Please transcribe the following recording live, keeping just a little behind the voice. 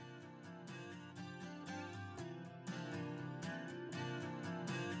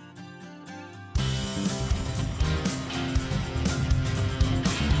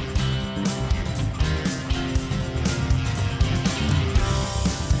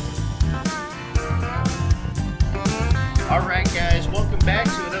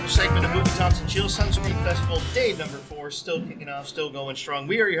segment of Movie Talks and Chill Sunscreen Festival, day number 4, still kicking off, still going strong.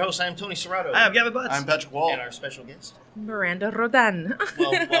 We are your hosts. I am Tony Serrato. I am Gavin Butts. I'm Patrick Wall. And our special guest, Miranda Rodan.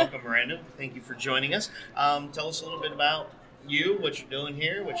 Well, welcome, Miranda. Thank you for joining us. Tell us a little bit about you, what you're doing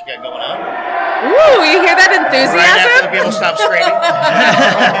here, what you got going on. Ooh, you hear that enthusiasm? Right after the people stop screaming.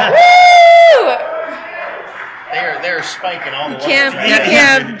 Woo! They're spiking all the way. You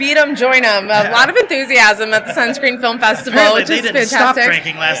can't beat them, join them. A lot of enthusiasm at the Sunscreen Film Festival, Apparently which they is didn't fantastic. stop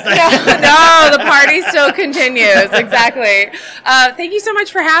drinking last night. No, the party still continues. Exactly. Thank you so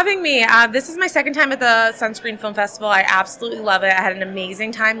much for having me. This is my second time at the Sunscreen Film Festival. I absolutely love it. I had an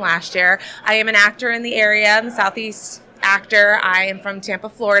amazing time last year. I am an actor in the area, in the Southeast actor. I am from Tampa,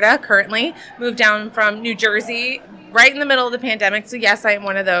 Florida, currently. Moved down from New Jersey right in the middle of the pandemic. So yes, I am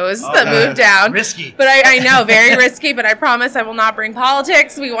one of those that moved down. Risky. But I know, very risky, but I promise I will not bring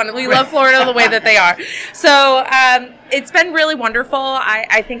politics. We love Florida the way that they are. So it's been really wonderful.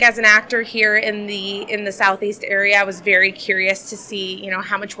 I think as an actor here in the Southeast area, I was very curious to see,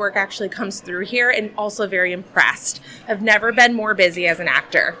 how much work actually comes through here, and also very impressed. I've never been more busy as an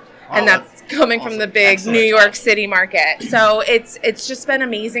actor. And that's coming from the big New York City market. So it's just been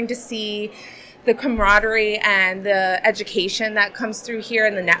amazing to see the camaraderie and the education that comes through here,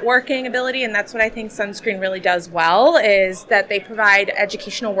 and the networking ability. And that's what I think Sunscreen really does well, is that they provide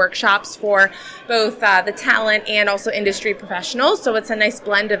educational workshops for both the talent and also industry professionals. So it's a nice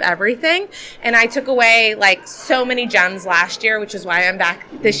blend of everything. And I took away so many gems last year, which is why I'm back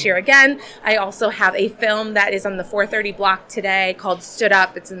this year again. I also have a film that is on the 4:30 block today called Stood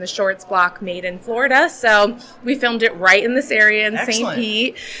Up. It's in the Shorts block, made in Florida. So we filmed it right in this area in St.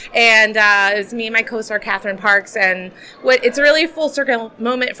 Pete. And it was me and my co-star Catherine Parks, and it's a really full circle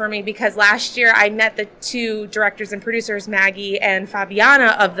moment for me, because last year I met the two directors and producers, Maggie and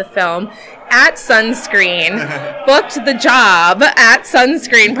Fabiana, of the film at Sunscreen, booked the job at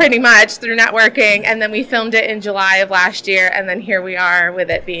Sunscreen pretty much through networking, and then we filmed it in July of last year, and then here we are with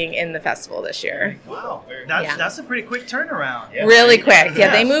it being in the festival this year. Wow. That's a pretty quick turnaround. Yeah. Really quick.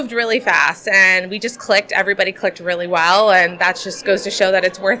 Yeah, they moved really fast, and we just clicked. Everybody clicked really well, and that just goes to show that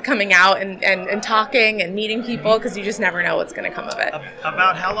it's worth coming out and talking and meeting people, because you just never know what's going to come of it.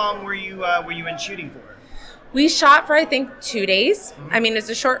 About how long were you in shooting for? We shot for, I think, 2 days. I mean, it's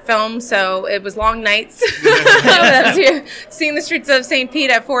a short film, so it was long nights. Seeing the streets of St. Pete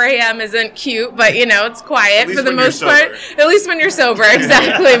at 4 a.m. isn't cute, but, it's quiet for the most part. At least when you're sober,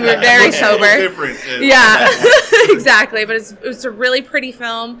 exactly. We're very sober. Different. Yeah, exactly. But it's a really pretty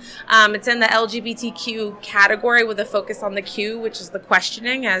film. It's in the LGBTQ category with a focus on the Q, which is the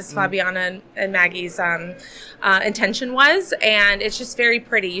questioning, as Fabiana and Maggie's intention was. And it's just very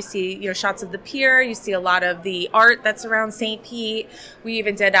pretty. You see, shots of the pier. You see a lot of the art that's around St. Pete. We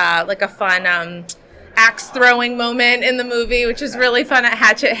even did a fun axe throwing moment in the movie, which was really fun at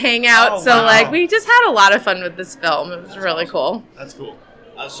Hatchet Hangout. We just had a lot of fun with this film. It was really cool. That's cool.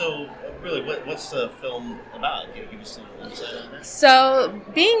 Really, what's the film about? Can you give us some insight on that? So,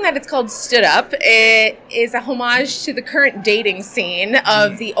 being that it's called Stood Up, it is a homage to the current dating scene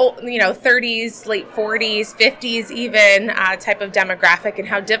of the old, 30s, late 40s, 50s even type of demographic, and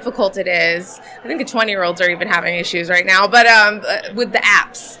how difficult it is. I think the 20-year-olds are even having issues right now, but with the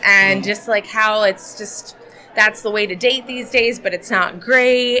apps, and just how it's just, that's the way to date these days, but it's not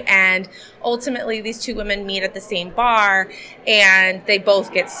great. And ultimately, these two women meet at the same bar, and they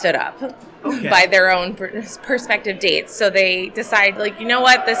both get stood up by their own perspective dates. So they decide, you know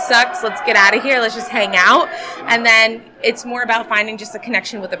what, this sucks. Let's get out of here. Let's just hang out. And then it's more about finding just a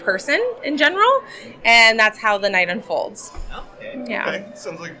connection with a person in general, and that's how the night unfolds. Okay. Yeah. Okay.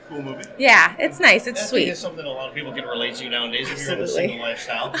 Sounds like a cool movie. Yeah, it's nice. It's I sweet. think it's something a lot of people can relate to nowadays if you're in a Absolutely. single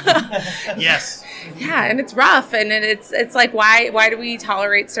lifestyle. Yes. Yeah, and it's rough, and it's why do we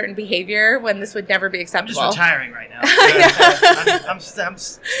tolerate certain behavior when this would never be I'm acceptable? just retiring right now. I'm staying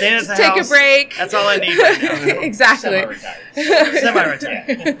at the Take house. a break. That's all I need right now. Exactly.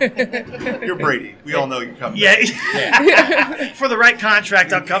 Semi-retired. You're Brady. We all know you're coming. Yeah. For the right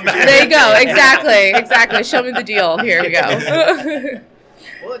contract, I'll come back. There you go. Exactly. Show me the deal. Here we go.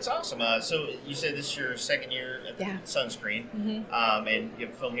 Well, it's awesome. So you said this is your second year at the Sunscreen, and you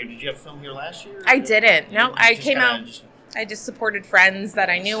have a film here. Did you have a film here last year? I didn't. No, I Just came kinda out. I just supported friends that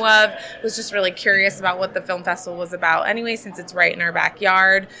I knew of. Was just really curious about what the film festival was about anyway, since it's right in our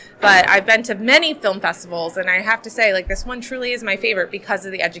backyard. But I've been to many film festivals, and I have to say, this one truly is my favorite because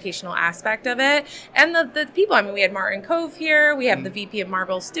of the educational aspect of it and the people. I mean, we had Martin Cove here. We have the VP of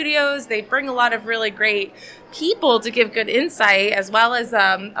Marvel Studios. They bring a lot of really great people to give good insight, as well as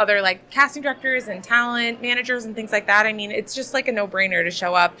other like casting directors and talent managers and things like that. I mean, it's just like a no-brainer to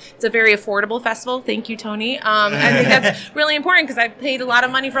show up. It's a very affordable festival. Thank you, Tony. I think that's really important because I paid a lot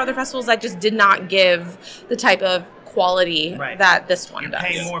of money for other festivals that just did not give the type of quality that this one does. You're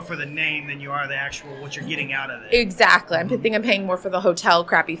paying more for the name than you are the actual what you're getting out of it. Exactly. I think I'm paying more for the hotel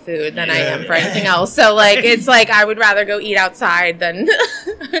crappy food than I am for anything else. So like it's like I would rather go eat outside than.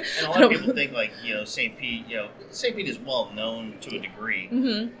 And a lot of people think like St. Pete. St. Pete is well known to a degree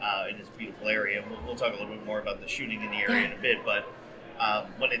in this beautiful area. We'll talk a little bit more about the shooting in the area in a bit, but.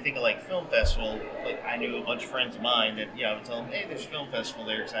 When I think of like film festival, like I knew a bunch of friends of mine that I would tell them, hey, there's a film festival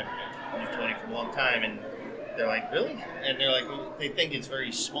there because I've known Tony for a long time, and they're like, really? And they're like, well, they think it's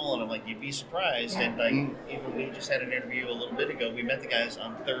very small, and I'm like, you'd be surprised. And like, even we just had an interview a little bit ago. We met the guys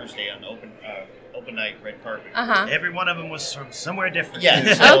on Thursday on open night red carpet. Every one of them was from somewhere different.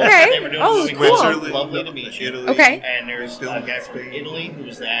 Yeah. So okay. They were doing cool. Switzerland, lovely to meet you. Italy. Okay. And there's a guy from Italy who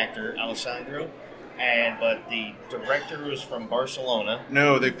was the actor, Alessandro. But the director was from Barcelona.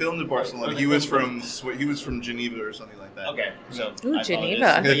 No, they filmed in Barcelona. He was from Geneva or something like that. Okay, so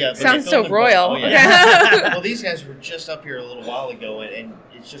Geneva. Yeah, sounds so royal. Well, these guys were just up here a little while ago, and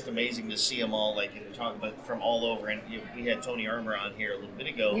it's just amazing to see them all and talk about from all over. And we had Tony Armour on here a little bit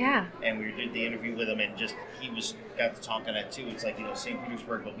ago, and we did the interview with him, and just got to talk on that too. It's like St.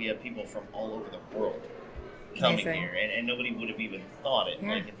 Petersburg, but we have people from all over the world coming here, and nobody would have even thought it.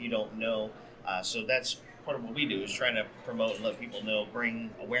 Like if you don't know. So that's part of what we do is trying to promote and let people know, bring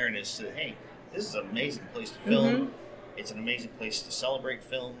awareness to, hey, this is an amazing place to film. It's an amazing place to celebrate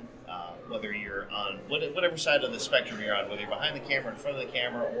film, whether you're on whatever side of the spectrum you're on, whether you're behind the camera, in front of the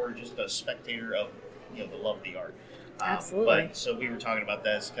camera, or just a spectator of the love of the art. Absolutely. But so we were talking about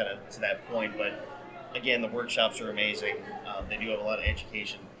that as kind of to that point. But again, the workshops are amazing. They do have a lot of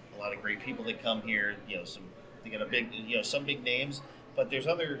education, a lot of great people that come here. They got a big, some big names, but there's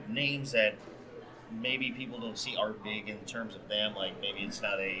other names that maybe people don't see are big in terms of them. Like maybe it's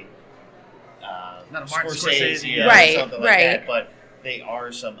not a Martin Scorsese, or something like that, but they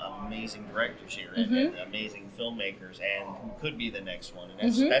are some amazing directors here and amazing filmmakers, and who could be the next one.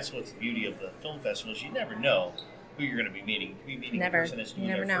 And that's what's the beauty of the film festival is you never know who you're going to be meeting. You could be meeting a person that's doing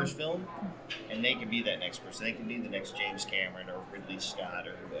their first film, and they can be that next person. They can be the next James Cameron or Ridley Scott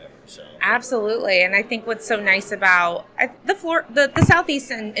or whoever. So absolutely, and I think what's so nice about the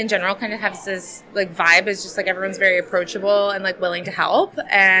Southeast in general kind of has this like vibe is just like everyone's very approachable and like willing to help,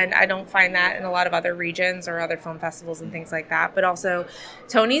 and I don't find that in a lot of other regions or other film festivals and things like that. But also,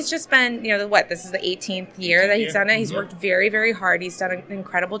 Tony's just been this is the 18th year that he's done it. He's worked very, very hard. He's done an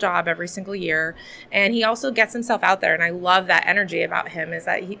incredible job every single year, and he also gets himself out there, and I love that energy about him. Is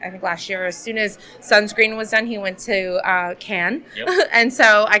that I think last year, as soon as Sunscreen was done, he went to Cannes, and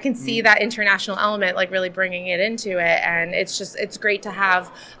so I can see that international element like really bringing it into it, and it's great to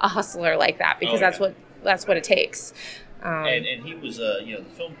have a hustler like that because that's what it takes. And he was the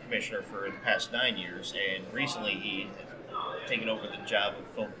film commissioner for the past 9 years, and recently he had taken over the job of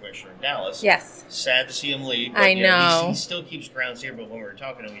film commissioner in Dallas. Yes, sad to see him leave. But, I know he still keeps grounds here. But when we were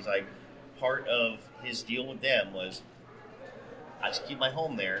talking to him, he's like, part of his deal with them was, I just keep my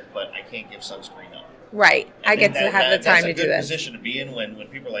home there, but I can't give Sunscreen up. Right. I get to have the time to do this. That's a good position to be in when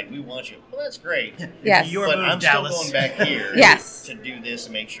people are like, we want you. Well, that's great. Yes. But I'm still going back here to do this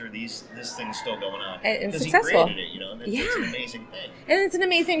and make sure this thing's still going on. And successful. He created it, and it's an amazing thing. And it's an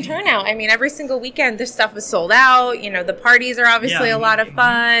amazing turnout. I mean, every single weekend, this stuff is sold out. The parties are obviously a lot of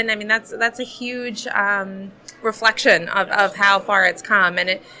fun. I mean, that's a huge reflection of how far it's come, and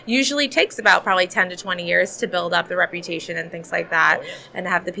it usually takes about probably 10 to 20 years to build up the reputation and things like that, and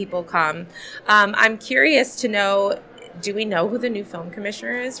have the people come. I'm curious to know, do we know who the new film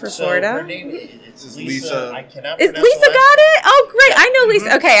commissioner is for Florida? Her name is Lisa. I cannot Is pronounce Lisa got it? Oh, great. I know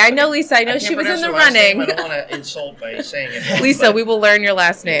Lisa. Okay, I know Lisa. I know she was in the running. I don't want to insult by saying it. Lisa, we will learn your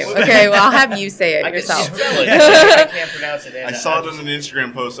last name. Okay, well, I'll have you say it yourself. I can't pronounce it. I saw it on an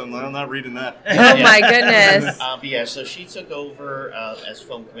Instagram post. I'm not reading that. Oh, my goodness. But so she took over as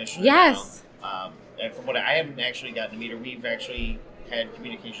film commissioner. Yes. Now. And from what I haven't actually gotten to meet her, we've actually had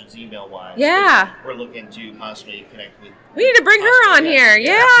communications email-wise. Yeah. We're looking to possibly connect with. We need to bring her on here.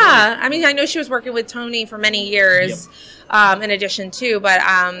 Yeah. I mean, I know she was working with Tony for many years. In addition to, but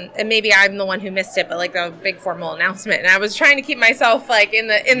and maybe I'm the one who missed it, but like the big formal announcement, and I was trying to keep myself like in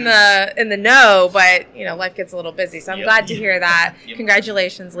the know, but life gets a little busy, so I'm glad to hear that.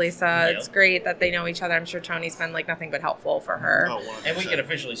 Congratulations, Lisa. It's great that they know each other. I'm sure Tony's been like nothing but helpful for her. And we can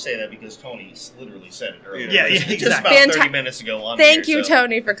officially say that because Tony literally said it earlier. Exactly. Just about 30 minutes ago on Thank Thank you,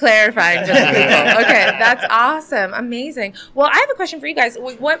 Tony, for clarifying for the people. Okay, that's awesome. Amazing. Well, I have a question for you guys.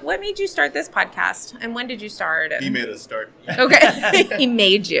 What made you start this podcast, and when did you start? He made us start. Okay. He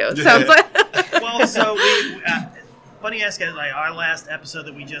made you. Sounds like... Well, so we... funny ask, like our last episode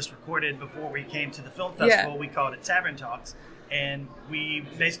that we just recorded before we came to the film festival, we called it Tavern Talks. And we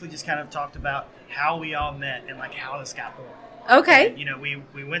basically just kind of talked about how we all met and like how this got born. Okay. And, you know,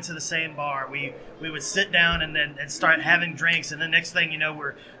 we went to the same bar. We would sit down and start having drinks, and the next thing you know,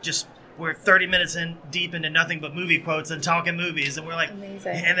 we're 30 minutes deep into nothing but movie quotes and talking movies, and we're like,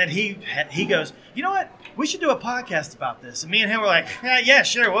 amazing. And then he goes, you know what? We should do a podcast about this. And me and him were like, yeah,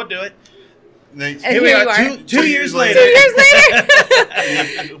 sure, we'll do it. Nice. And here we are, 2 years later. 2 years later.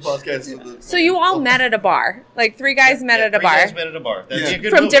 Podcast. So you all met at a bar, like three guys met at a bar. Three guys met at a bar. That'd be a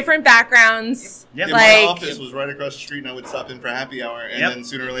good from movie. different backgrounds. Yep. Yeah, like, my office was right across the street, and I would stop in for happy hour, and then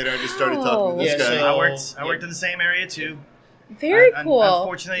sooner or later, I just started talking to this guy. So, I worked in the same area too. Very cool.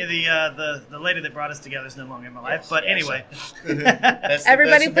 Unfortunately, the lady that brought us together is no longer in my life. But anyway,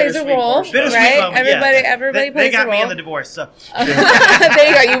 everybody plays a role, right? Everybody plays a role. They got me in the divorce, so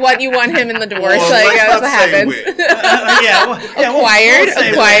there you go. You want him in the divorce. Well, that's what happens.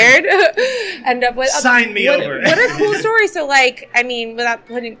 Acquired. End up with sign me over. What a cool story. So, like, I mean,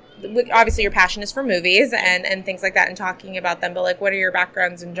 obviously your passion is for movies and things like that, and talking about them. But like, what are your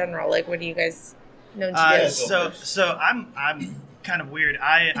backgrounds in general? Like, what do you guys known to do? So I'm kind of weird.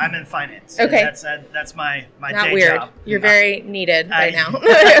 I'm in finance. Okay, that's my not day weird. job. You're very needed right now.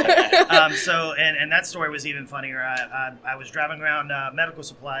 So that story was even funnier. I was driving around medical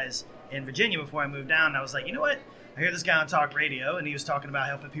supplies in Virginia before I moved down. And I was like, you know what? I hear this guy on talk radio, and he was talking about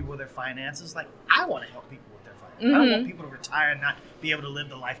helping people with their finances. Like, I want to help people with their finances. I don't want people to retire and not be able to live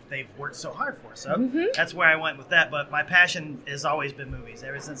the life that they've worked so hard for. So that's where I went with that. But my passion has always been movies.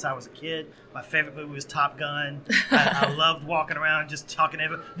 Ever since I was a kid, my favorite movie was Top Gun. I loved walking around just talking to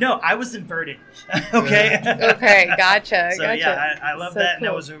everyone. No, I was inverted. Okay? Okay, gotcha. So, yeah, I love that. Cool. And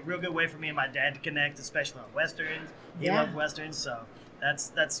that was a real good way for me and my dad to connect, especially on Westerns. He loved Westerns. So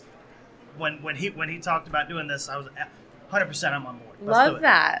that's when he talked about doing this, I was 100% I'm on board. Love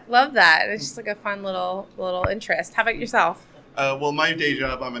that. It's just like a fun little interest. How about yourself? Well, my day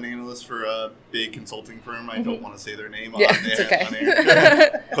job, I'm an analyst for a big consulting firm. I don't want to say their name on air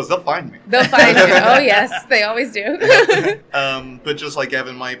because they'll find me. They'll find you. Oh yes, they always do. But just like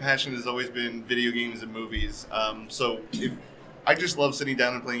Evan, my passion has always been video games and movies. So I just love sitting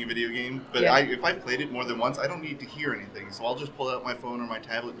down and playing a video game. But if I played it more than once, I don't need to hear anything. So I'll just pull out my phone or my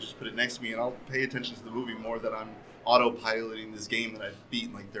tablet and just put it next to me, and I'll pay attention to the movie more than I'm autopiloting this game that I've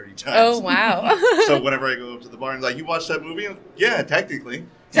beaten like 30 times. Oh, wow. So whenever I go up to the bar and like, you watched that movie? Yeah, technically.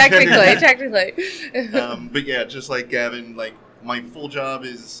 Technically. But yeah, just like Gavin, like my full job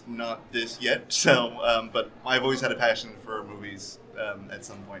is not this yet. So, but I've always had a passion for movies at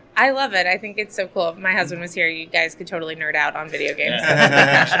some point. I love it. I think it's so cool. If my husband was here, you guys could totally nerd out on video games.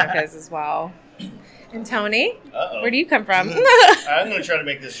 That's a passion of his as well. And Tony, where do you come from? I'm going to try to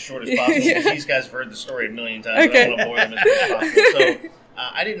make this as short as possible because these guys have heard the story a million times. Okay. I don't want to bore them as much as possible. So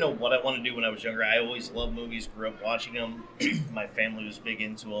I didn't know what I wanted to do when I was younger. I always loved movies, grew up watching them. My family was big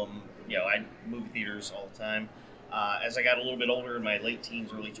into them. You know, I movie theaters all the time. As I got a little bit older, in my late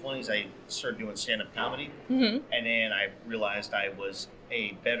teens, early 20s, I started doing stand-up comedy. And then I realized I was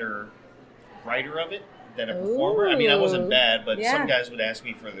a better writer of it than a performer. I mean, I wasn't bad, but some guys would ask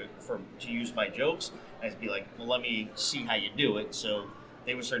me to use my jokes. I'd be like, well, let me see how you do it. So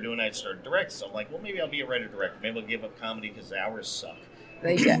they would start doing it. I'd start directing. So I'm like, well, maybe I'll be a writer-director. Maybe I'll give up comedy because the hours suck.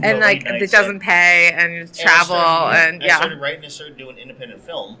 They do. And like, it doesn't pay and travel. I started writing and started doing independent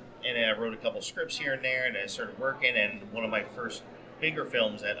film. And then I wrote a couple scripts here and there, and I started working. And one of my first bigger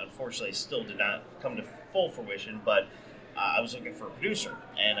films that unfortunately still did not come to full fruition, but I was looking for a producer,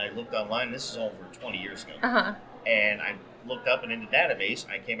 and I looked online. This is over 20 years ago. And I looked up, and in the database,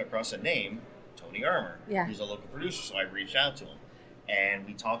 I came across a name, Tony Armour, who's a local producer. So I reached out to him, and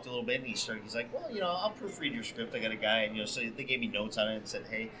we talked a little bit. And he's like, well, I'll proofread your script. I got a guy, and so they gave me notes on it and said,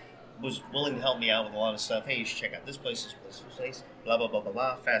 hey, was willing to help me out with a lot of stuff. Hey, you should check out this place, blah blah blah blah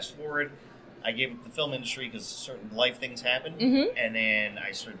blah. Fast forward, I gave up the film industry because certain life things happened, and then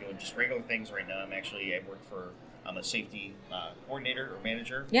I started doing just regular things. Right now, I'm a safety coordinator or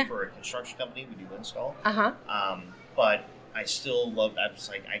manager for a construction company. We do install. But I still love.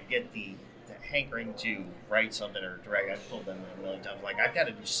 I get the hankering to write something or direct. I've told them a million times, like, I've got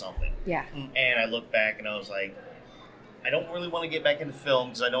to do something. And I look back and I was like, I don't really want to get back into film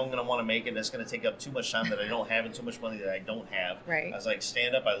because I know I'm going to want to make it. And it's going to take up too much time that I don't have and too much money that I don't have. Right. I was like,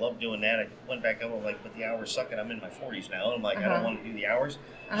 stand up. I love doing that. I went back up. I'm like, but the hours suck, and I'm in my 40s now. And I'm like, I don't want to do the hours.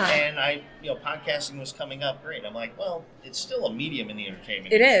 And podcasting was coming up great. I'm like, well, it's still a medium in the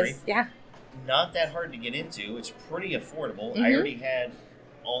entertainment industry. It is, yeah. Not that hard to get into. It's pretty affordable. I already had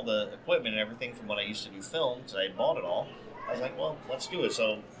all the equipment and everything from when I used to do film because I had bought it all. I was like, well, let's do it.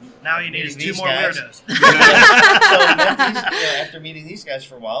 So now you need 2 more weirdos. After meeting these guys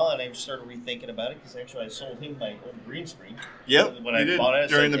for a while, and I started rethinking about it because actually I sold him my old green screen. Yep, when I bought it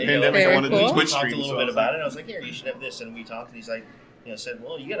during the pandemic, I wanted to Twitch stream. Talked a little bit about it. I was like, here, you should have this, and we talked. And he's like, said,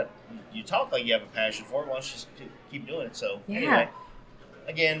 well, you talk like you have a passion for it. Why don't you just keep doing it? So anyway.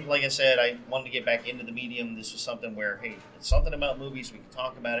 Again, like I said, I wanted to get back into the medium. This was something where, hey, it's something about movies. We can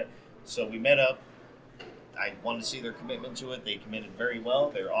talk about it. So we met up. I wanted to see their commitment to it. They committed very well.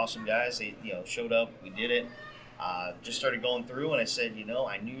 They're awesome guys. They, showed up. We did it. Just started going through, and I said,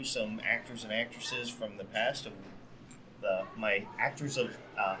 I knew some actors and actresses from the past of my actors of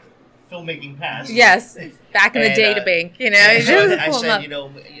filmmaking past. Yes, back in the data bank, So I said,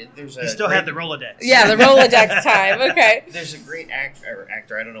 there's a. You still have the Rolodex. Yeah, the Rolodex time. Okay. There's a great actor.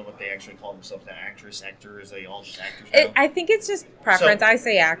 I don't know what they actually call themselves now. Actor, is they all just actors now? I think it's just preference. I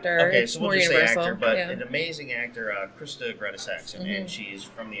say actor. Okay, it's so we'll more just universal. say actor, but an amazing actor, Krista Greta Saxon, and she's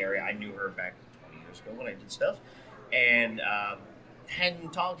from the area. I knew her back 20 years ago when I did stuff, and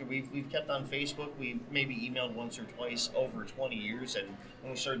hadn't talked to her. We've kept on Facebook. We've maybe emailed once or twice over 20 years, and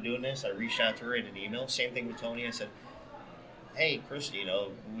when we started doing this, I reached out to her in an email. Same thing with Tony. I said, hey, Chris,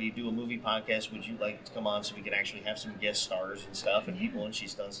 we do a movie podcast. Would you like to come on so we can actually have some guest stars and stuff and people? And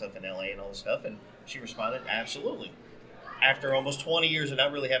she's done stuff in LA and all this stuff. And she responded, absolutely. After almost 20 years of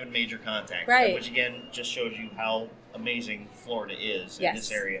not really having major contact. Right. Which, again, just shows you how amazing Florida is in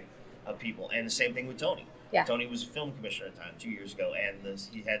this area of people. And the same thing with Tony. Yeah. Tony was a film commissioner at the time, 2 years ago. And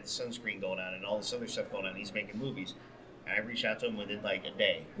he had the Sunscreen going on and all this other stuff going on. He's making movies. And I reached out to him within like a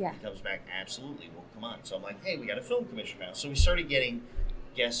day. Yeah. He comes back, absolutely, well, come on. So I'm like, hey, we got a film commissioner now. So we started getting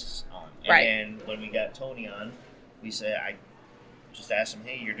guests on. And when we got Tony on, we said, I just asked him,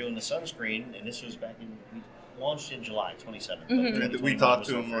 hey, you're doing the Sunscreen. And this was back we launched in July 27th. We talked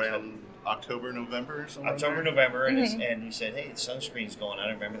to him around October, November or something? October, November. And we said, hey, the Sunscreen's going on.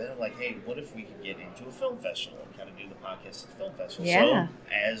 I remember that. I'm like, hey, what if we could get into a film festival and kind of do the podcast at the film festival? Yeah. So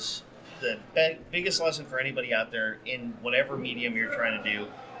as the biggest lesson for anybody out there in whatever medium you're trying to do,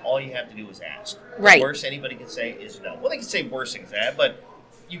 all you have to do is ask. Right. The worst anybody can say is no. Well, they can say worse things than that, but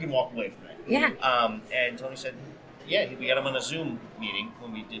you can walk away from that. Yeah. And Tony said, yeah, we got him on a Zoom meeting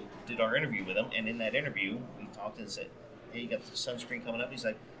when we did our interview with him, and in that interview, we talked and said, hey, you got the Sunscreen coming up? He's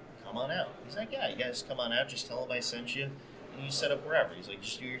like, come on out. He's like, yeah, you guys come on out, just tell him I sent you, and you set up wherever. He's like,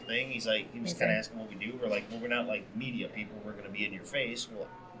 just do your thing. He's like, he was kind of asking what we do. We're like, well, we're not like media people. We're going to be in your face. We'll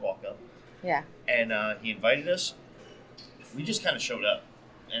walk up. Yeah. And he invited us. We just kind of showed up.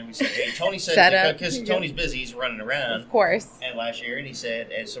 And we said, hey, Tony said, because Tony's busy, he's running around. Of course. And last year, and he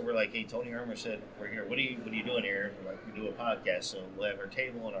said, and so we're like, hey, Tony Armour said, we're here. What are you doing here? We're like, we do a podcast, so we'll have our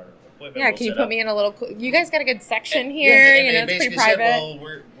table and our equipment. Yeah, can you put me in a little? You guys got a good section here. And it's pretty said, private.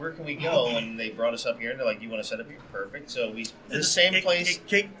 well, where can we go? And they brought us up here, and they're like, do you want to set up here? Perfect. So the same place.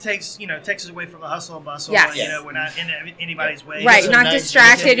 It takes us away from the hustle and bustle. Yes. We're not in anybody's way. Right, you're not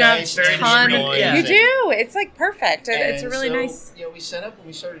distracted. You have a ton. You do. It's like perfect. It's a really nice. We set up and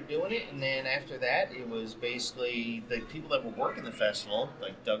we started doing it, and then after that, it was basically the people that were working the festival,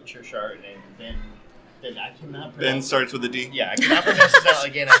 like Doug Churchard and Ben. I cannot pronounce. Ben starts with a D. Yeah, I cannot pronounce it out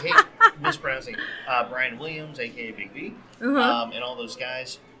again. I hate mispronouncing. Brian Williams, aka Big V, and all those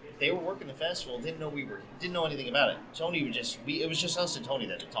guys. They were working the festival. Didn't know anything about it. Tony would it was just us and Tony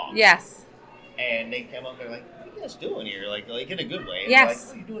that had talked. Yes. And they came up. They're like, "What are you guys doing here?" Like in a good way. And yes. Like,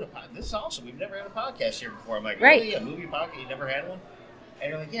 what are you doing? This is awesome. We've never had a podcast here before. I'm like, right. Really? A movie podcast? You never had one?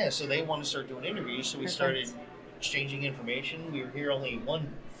 And they're like, yeah. So they want to start doing interviews. So we started exchanging information. We were here only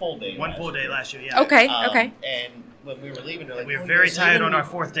one full day last year. Yeah. Okay. And when we were leaving, they're like, we were very tired on our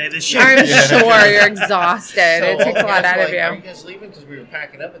fourth day this year. I'm sure you're exhausted. So, it takes a lot out of you. Are you guys leaving? Because we were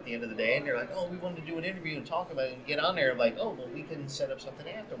packing up at the end of the day, and they're like, oh, we wanted to do an interview and talk about it and get on there. I'm like, oh, well, we can set up something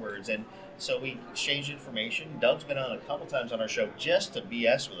afterwards. And so we exchanged information. Doug's been on a couple times on our show just to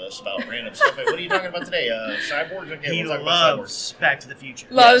BS with us about random stuff. Like, what are you talking about today? Cyborgs? Okay, he loves Back to the Future.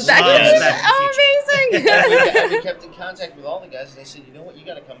 Loves Back to the Future. And we kept in contact with all the guys, and they said, you know what, you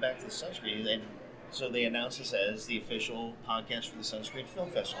got to come back to the Sunscreen. And so they announced this as the official podcast for the Sunscreen Film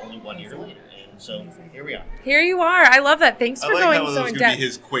Festival only 1 year later. And so here we are. Here you are. I love that. Thanks for going so in depth. Be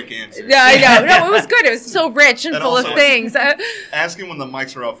his quick answer. Yeah, I know. No, it was good. It was so rich and full of things. Ask him when the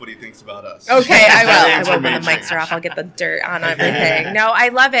mics are off what he thinks about us. Okay, I will. When the mics are off, I'll get the dirt on everything. No, I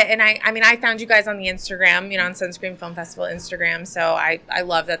love it. And I mean, I found you guys on the Instagram, on Sunscreen Film Festival Instagram. So I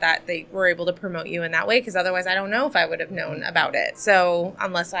love that they were able to promote you in that way, because otherwise I don't know if I would have known about it. So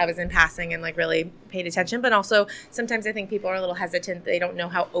unless I was in passing and really paid attention. But also sometimes I think people are a little hesitant. They don't know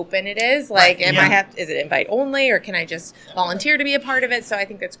how open it is. Is it invite only, or can I just volunteer to be a part of it? So I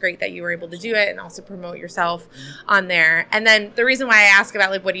think that's great that you were able to do it and also promote yourself on there. And then the reason why I ask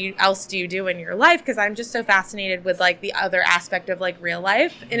about what else do you do in your life, because I'm just so fascinated with the other aspect of real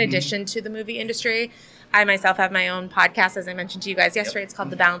life in addition to the movie industry. I myself have my own podcast, as I mentioned to you guys yesterday. It's called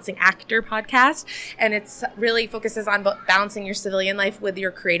the Balancing Actor Podcast, and it's really focuses on balancing your civilian life with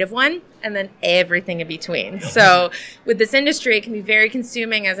your creative one, and then everything in between. So with this industry, it can be very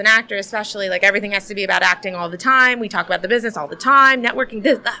consuming as an actor, especially everything has to be about acting all the time. We talk about the business all the time, networking,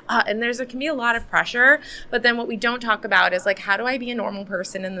 this, that, and there can be a lot of pressure. But then what we don't talk about is how do I be a normal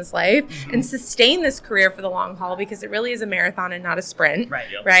person in this life and sustain this career for the long haul, because it really is a marathon and not a sprint,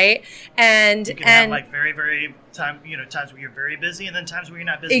 right? And you can have very times where you're very busy, and then times where you're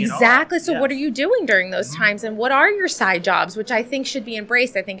not busy exactly. at all. So what are you doing during those times, and what are your side jobs, which I think should be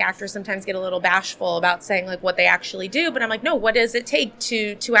embraced? I think actors sometimes get a little bashful about saying what they actually do, but I'm no, what does it take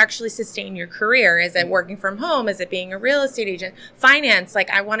to actually sustain your career? Is it working from home? Is it being a real estate agent? Finance?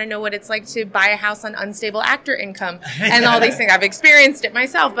 I want to know what it's like to buy a house on unstable actor income and all these things. I've experienced it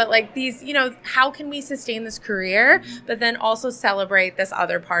myself, but these, how can we sustain this career, but then also celebrate this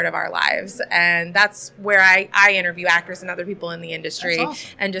other part of our lives? And that's where I interview actors and other people in the industry. That's awesome.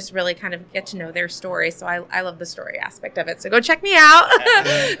 And just really kind of get to know their story. So I love the story aspect of it. So go check me out.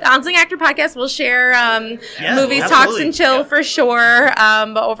 The Balancing Actor Podcast. We'll share movies, talks, and chill for sure.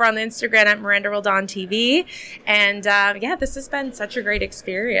 But over on the Instagram at Miranda Roldan TV. And this has been such a great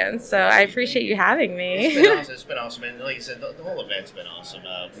experience. So I appreciate you having me. It's been awesome. And like I said, the whole event's been awesome.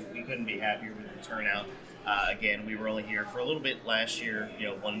 We couldn't be happier with the turnout. Again, we were only here for a little bit last year,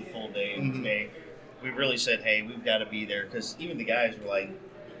 one full day. And today we really said, hey, we've got to be there, because even the guys were like,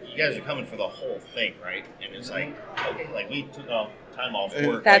 you guys are coming for the whole thing, right? And it's okay, we took time off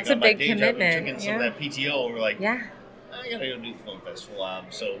work. That's a big commitment. We took in some of that PTO. We're like, I got to go do the film festival.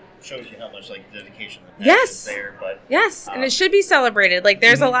 So shows you how much dedication and passion is there. But and it should be celebrated.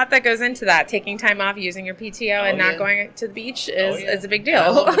 There's a lot that goes into that. Taking time off, using your PTO, and not going to the beach is a big deal. I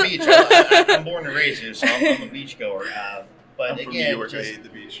love the beach. I'm born and raised here, so I'm a beach goer. But I'm from New York. I hate the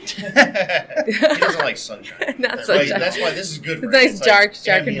beach. He doesn't like sunshine. That's why this is good for him. Nice dark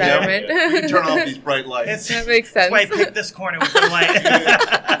environment. You can turn off these bright lights. That makes sense. That's why I picked this corner with the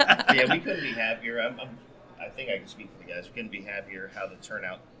light. We couldn't be happier. I think I can speak for the guys. We couldn't be happier how the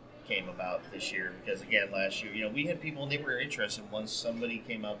turnout came about this year, because again, last year, we had people, they were interested. Once somebody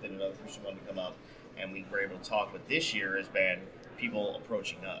came up, then another person wanted to come up, and we were able to talk. But this year has been people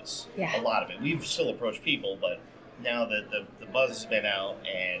approaching us. Yeah. A lot of it. We've still approached people, but now that the buzz has been out,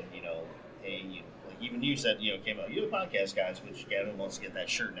 and hey, even you said came out. You're the podcast guys, which Gavin wants to get that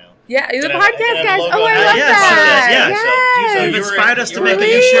shirt now. Yeah, you're the podcast guys. Oh, I love that. So you've inspired us to make a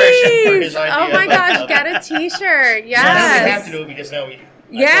new shirt. Oh my gosh, get a T-shirt. Yes. Now we have to do it, because now we.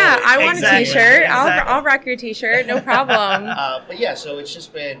 I want a T-shirt. I'll rock your T-shirt, no problem. But so it's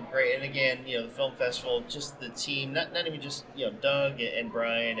just been great. And again, the film festival, just the team, not even just Doug and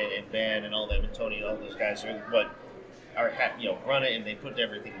Brian and Ben and all them, and Tony and all those guys are what are run it, and they put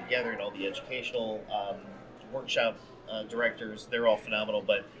everything together, and all the educational workshop directors, they're all phenomenal.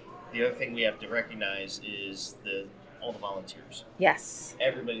 But the other thing we have to recognize is all the volunteers. Yes.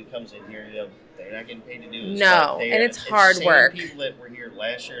 Everybody that comes in here, they're not getting paid to do this. No, and it's hard work. People that were here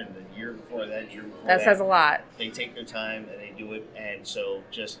last year and the year before that, that says a lot. They take their time and they do it, and so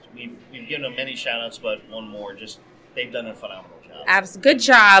we've given them many shout outs, but one more, they've done a phenomenal job. Good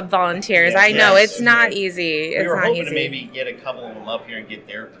job, volunteers. I know it's not easy. We were hoping to maybe get a couple of them up here and get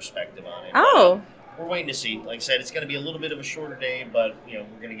their perspective on it. Oh. We're waiting to see. Like I said, it's going to be a little bit of a shorter day, but we're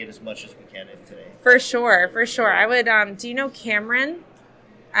going to get as much as we can in today. For sure. I would. Do you know Cameron?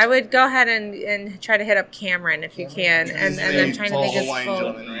 I would go ahead and try to hit up Cameron if you can, and then trying to think his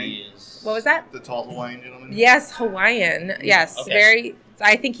full. Right? What was that? The tall Hawaiian gentleman. Yes, Hawaiian. Yes, okay. Very.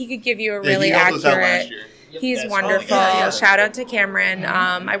 I think he could give you a really accurate. He's wonderful. Shout out to Cameron.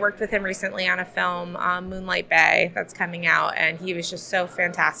 I worked with him recently on a film, Moonlight Bay, that's coming out, and he was just so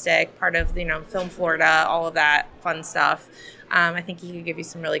fantastic. Part of Film Florida, all of that fun stuff. I think he could give you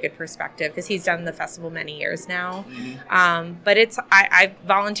some really good perspective because he's done the festival many years now. Mm-hmm. But I've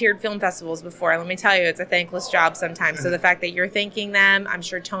volunteered film festivals before. Let me tell you, it's a thankless job sometimes. So the fact that you're thanking them, I'm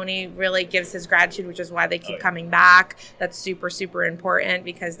sure Tony really gives his gratitude, which is why they keep coming back. That's super, super important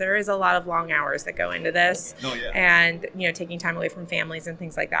because there is a lot of long hours that go into this. And, taking time away from families and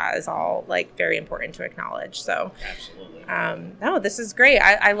things like that is all like very important to acknowledge. So absolutely. This is great.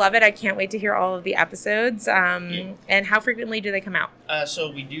 I love it. I can't wait to hear all of the episodes. And how frequently do they come out?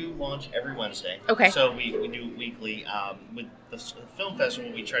 So we do launch every Wednesday. Okay. So we do weekly. With the film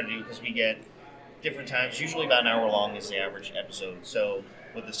festival, we try to do, because we get different times, usually about an hour long is the average episode. So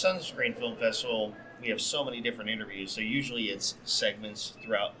with the Sunscreen Film Festival, we have so many different interviews. So usually it's segments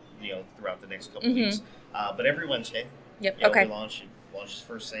throughout the next couple weeks. But every Wednesday, we launch. It launches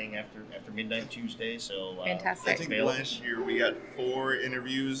first thing after midnight Tuesday. So fantastic. I think last year we got 4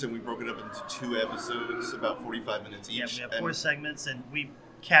 interviews and we broke it up into 2 episodes, about 45 minutes each. Yeah, we have 4 segments, and we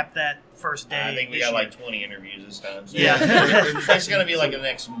capped that first day. I think we got like 20 interviews this time. So it's going to be like the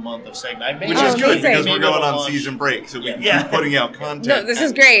next month of segment. Which is good because we're going on season break, so we keep putting out content. No, this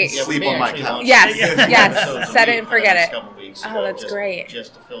is great. Sleep on my couch. Yes. Set it and forget it. Weeks, that's great.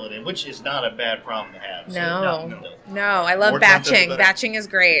 Just to fill it in, which is not a bad problem to have. No, I love batching. Batching is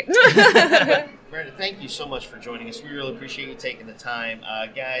great. Brenda, thank you so much for joining us. We really appreciate you taking the time.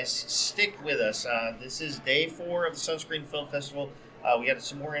 Guys, stick with us. This is day 4 of the Sunscreen Film Festival. We got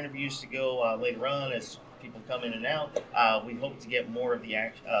some more interviews to go later on as people come in and out. We hope to get more of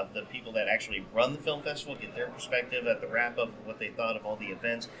the people that actually run the film festival, get their perspective at the wrap-up of what they thought of all the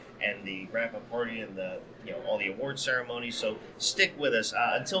events and the wrap-up party and all the award ceremonies. So stick with us.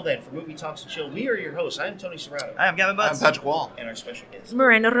 Until then, for Movie Talks and Chill, we are your hosts. I'm Tony Serrato. I'm Gavin Butts. I'm Patrick Wall. And our special guest,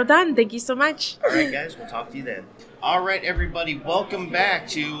 Moreno Rodan. Thank you so much. All right, guys. We'll talk to you then. All right, everybody. Welcome back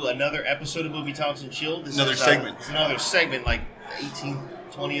to another episode of Movie Talks and Chill. This another is another segment, like 18th,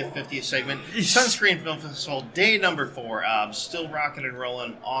 20th, 50th segment. Sunscreen Film Festival, day number 4. Still rocking and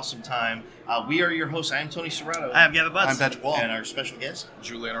rolling. Awesome time. We are your hosts. I am Tony Serrato. I am Gavin Butts. I'm Patrick Wall. And our special guest,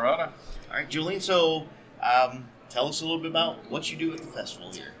 Julian Arata. All right, Julian. So tell us a little bit about what you do at the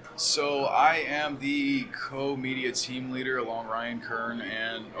festival here. So I am the co-media team leader along Ryan Kern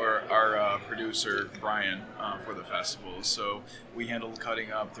and our producer Brian for the festival. So we handle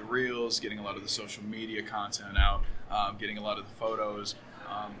cutting up the reels, getting a lot of the social media content out, getting a lot of the photos.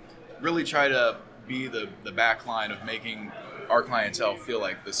 Really try to be the back line of making our clientele feel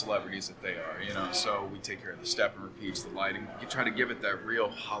like the celebrities that they are, So we take care of the step and repeats, the lighting. You try to give it that real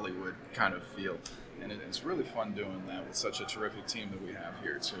Hollywood kind of feel. And it's really fun doing that with such a terrific team that we have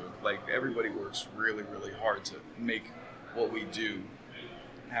here, too. Like, everybody works really, really hard to make what we do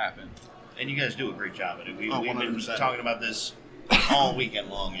happen. And you guys do a great job at it. We've 100%. been talking about this all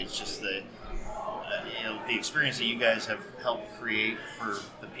weekend long. It's just the experience that you guys have helped create for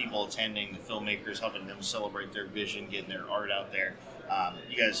the people attending, the filmmakers, helping them celebrate their vision, getting their art out there.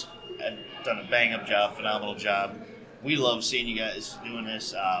 You guys have done a bang-up job, phenomenal job. We love seeing you guys doing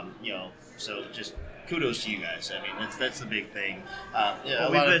this, so just kudos to you guys. I mean, that's the big thing.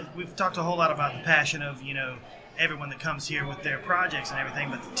 We've talked a whole lot about the passion of, everyone that comes here with their projects and everything,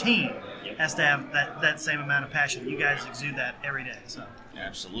 but the team has to have that same amount of passion. You guys exude that every day. So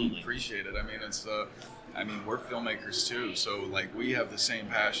absolutely appreciate it. I mean, we're filmmakers too, so like we have the same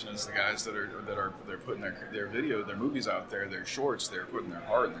passion as the guys that are putting their video, their movies out there, their shorts. They're putting their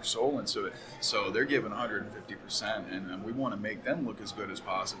heart and their soul into it. So they're giving 150%, and we want to make them look as good as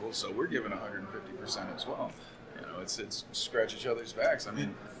possible. So we're giving 150% as well. It's scratch each other's backs. I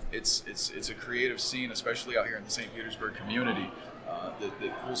mean, it's a creative scene, especially out here in the St. Petersburg community,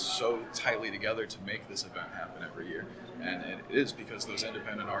 that pulls so tightly together to make this event happen every year. And it is because those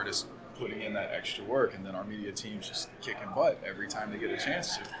independent artists putting in that extra work, and then our media team's just kicking butt every time they get a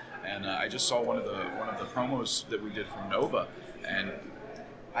chance to. And I just saw one of the promos that we did from Nova, and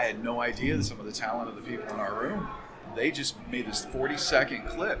I had no idea that some of the talent of the people in our room, they just made this 40-second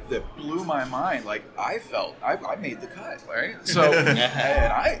clip that blew my mind. Like, I felt I made the cut, right? So, and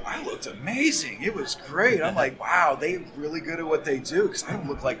I looked amazing. It was great. I'm like, wow, they're really good at what they do, because I don't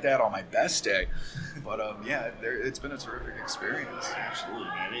look like that on my best day. But it's been a terrific experience. Absolutely,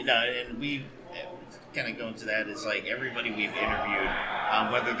 man. And we kind of go into that is like everybody we've interviewed,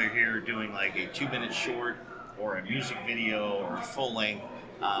 whether they're here doing like a 2-minute short or a music video or a full length,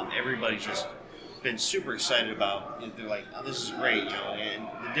 everybody's just been super excited about it. They're like, oh, this is great, and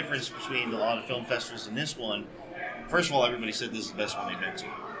the difference between a lot of film festivals and this one, first of all, everybody said this is the best one they've been to.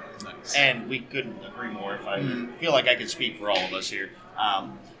 Nice. And we couldn't agree more. If I feel like I could speak for all of us here.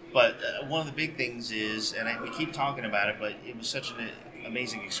 But one of the big things is, and we keep talking about it, but it was such an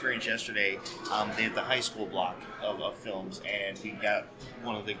amazing experience yesterday. They had the high school block of films, and we got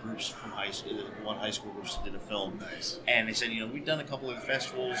one of the groups from high school groups that did a film. Nice. And they said, we've done a couple of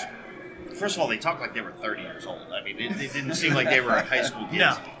festivals. First of all, they talked like they were 30 years old. I mean, it didn't seem like they were high school kids.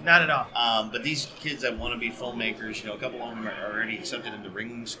 No, not at all. But these kids that want to be filmmakers, a couple of them are already accepted into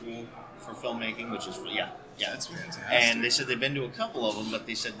ringing school for filmmaking, which is, that's fantastic. And they said they've been to a couple of them, but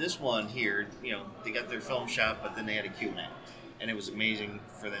they said this one here, they got their film shot, but then they had a Q&A. And it was amazing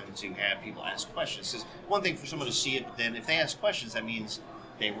for them to have people ask questions. Because one thing for someone to see it, but then if they ask questions, that means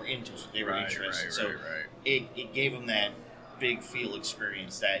they were into it. They were interested. So it gave them that big feel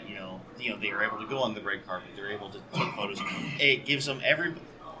experience that, they were able to go on the red carpet. They're able to take photos. It gives them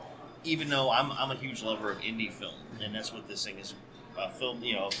even though I'm a huge lover of indie film, and that's what this thing is. A film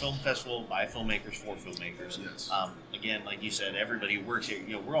festival by filmmakers for filmmakers. Yes. Again, like you said, everybody who works here,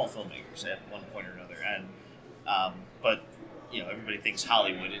 we're all filmmakers at one point or another, and but everybody thinks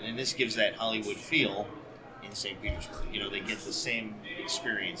Hollywood, and this gives that Hollywood feel in St. Petersburg. They get the same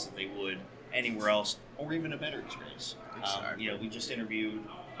experience that they would anywhere else, or even a better experience. Exactly. We just interviewed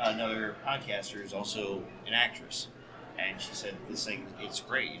another podcaster who's also an actress, and she said this thing, it's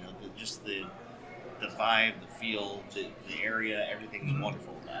great. Just the vibe, the feel, the area, everything's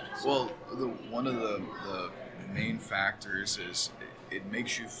wonderful about it. So. Well, one of the main factors is it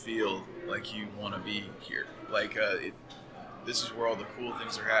makes you feel like you want to be here. Like this is where all the cool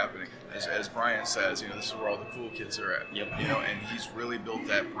things are happening. As Brian says, this is where all the cool kids are at. Yep. And he's really built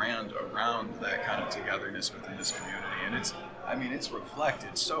that brand around that kind of togetherness within this community. And it's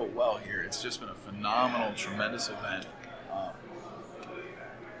reflected so well here. It's just been a phenomenal, tremendous event.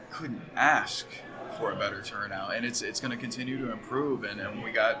 Couldn't ask for a better turnout, and it's going to continue to improve, and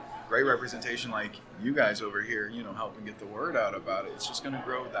we got great representation like you guys over here, helping get the word out about it. It's just going to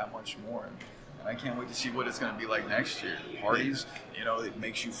grow that much more, and I can't wait to see what it's going to be like next year. Parties, it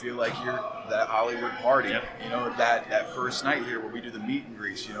makes you feel like you're that Hollywood party. Yep. That first night here where we do the meet and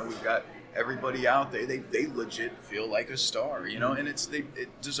greets, we've got everybody out there, they legit feel like a star, and it's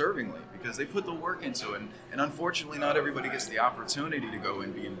deservingly, because they put the work into it, and unfortunately not everybody gets the opportunity to go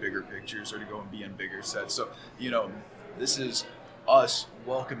and be in bigger pictures or to go and be in bigger sets. So this is us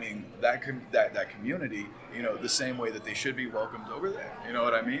welcoming that community, the same way that they should be welcomed over there. You know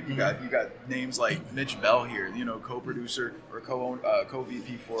what I mean? You got names like Mitch Bell here, co-producer or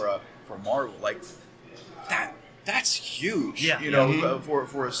co-VP for Marvel, like that. That's huge,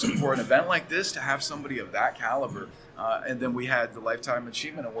 for an event like this to have somebody of that caliber. And then we had the Lifetime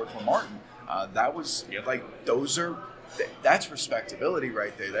Achievement Award for Martin. That was that's respectability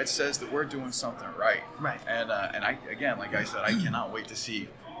right there. That says that we're doing something right. Right. And I, again, like I said, I cannot wait to see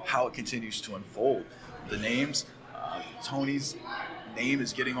how it continues to unfold. The names, Tony's name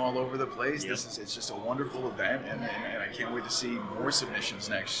is getting all over the place. Yep. It's just a wonderful event, and I can't wait to see more submissions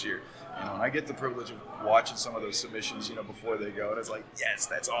next year. And I get the privilege of watching some of those submissions, before they go, and it's like, yes,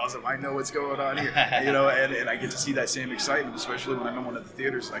 that's awesome. I know what's going on here, and I get to see that same excitement, especially when I'm in one of the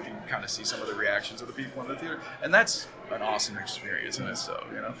theaters, and I can kind of see some of the reactions of the people in the theater, and that's an awesome experience in itself,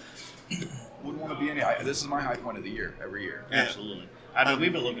 Wouldn't want to be this is my high point of the year, every year. Yeah. Absolutely. I mean,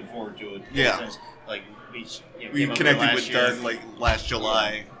 we've been looking forward to it. Yeah. Since, we connected with Doug last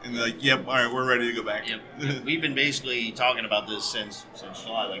July, and yep, all right, we're ready to go back. Yep. We've been basically talking about this since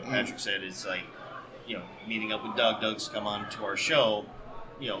July. Like Patrick said, it's like, meeting up with Doug. Doug's come on to our show,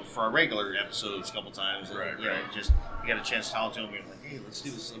 for our regular episodes a couple times. And, just we got a chance to talk to him. We're like, hey, let's do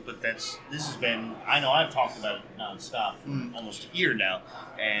this. But this has been, I know I've talked about it nonstop for almost a year now,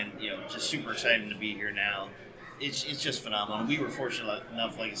 and just super excited to be here now. It's just phenomenal. We were fortunate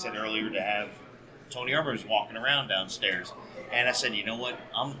enough, like I said earlier, to have Tony Armour was walking around downstairs, and I said, you know what?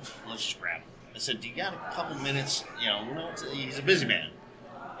 Let's just grab him. I said, do you got a couple minutes? He's a busy man,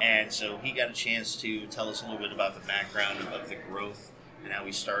 and so he got a chance to tell us a little bit about the background of the growth and how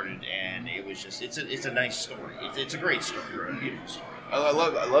we started, and it was just it's a nice story. It's a great story, a beautiful story. I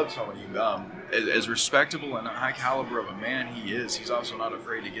love Tony. As respectable and high caliber of a man he is, he's also not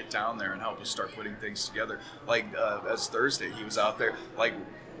afraid to get down there and help us start putting things together. Like as Thursday, he was out there. Like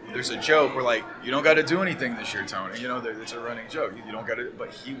there's a joke where like, you don't got to do anything this year, Tony. It's a running joke. You don't got to,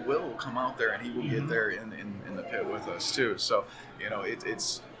 but he will come out there and he will get there in the pit with us too. So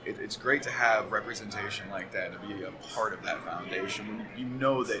it's great to have representation like that, to be a part of that foundation. When you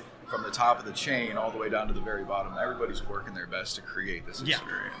know that from the top of the chain all the way down to the very bottom, everybody's working their best to create this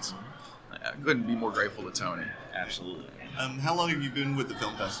experience. I couldn't be more grateful to Tony. Absolutely. How long have you been with the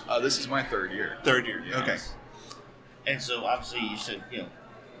film festival? This is my third year. Third year, yes. Okay. And so obviously you said,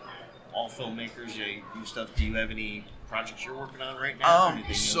 all filmmakers, you do stuff. Do you have any projects you're working on right now?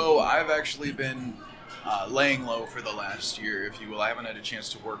 So I've actually been laying low for the last year, if you will. I haven't had a chance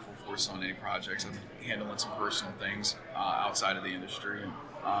to work full force on any projects. I'm handling some personal things outside of the industry. And,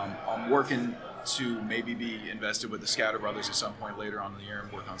 I'm working to maybe be invested with the Scatter Brothers at some point later on in the year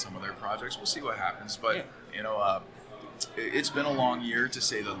and work on some of their projects. We'll see what happens. But, it's been a long year, to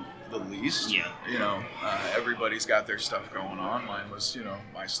say the least. Yeah. Everybody's got their stuff going on. Mine was,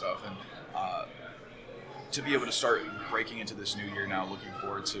 my stuff. And to be able to start breaking into this new year now, looking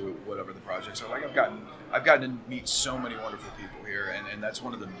forward to whatever the projects are. Like, I've gotten to meet so many wonderful people here, and that's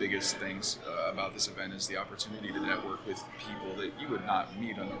one of the biggest things about this event is the opportunity to network with people that you would not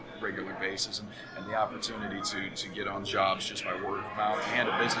meet on a regular basis, and the opportunity to get on jobs just by word of mouth. You hand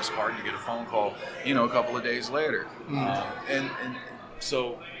a business card, you get a phone call, a couple of days later. And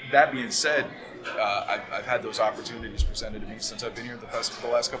so that being said, I've had those opportunities presented to me since I've been here at the festival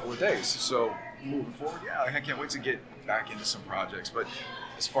the last couple of days. So moving forward, I can't wait to get back into some projects. But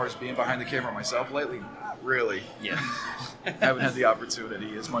as far as being behind the camera myself lately, not really. Yeah. Haven't had the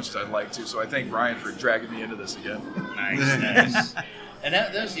opportunity as much as I'd like to. So I thank Brian for dragging me into this again. Nice. And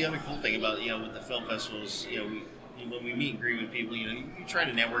that's the other cool thing about, with the film festivals, when we meet and greet with people, you try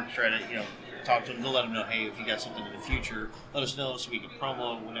to network, try to, talk to them, to let them know, hey, if you got something in the future, let us know so we can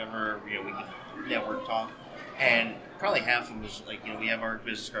promo whatever, we can network talk. And probably half of them is like, we have our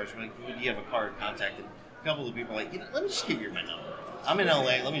business cards, we're like, do you have a card contacted? A couple of people are like, let me just give you my number. I'm in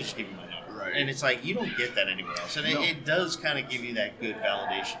LA, let me just give you my number. Right. And it's like, you don't get that anywhere else. And it does kind of give you that good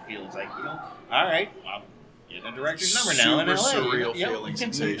validation feel. It's like, all right, I'm getting a director's number now in LA. Super surreal feeling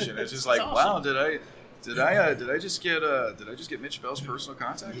sensation. It's just like, awesome. Wow, did I just get Mitch Bell's personal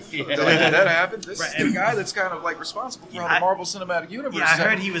contact? Yeah. Did that happen? This is the guy that's kind of like responsible for how the Marvel Cinematic Universe. Yeah, I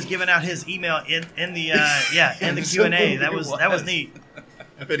heard he was giving out his email in the Q&A. That was neat.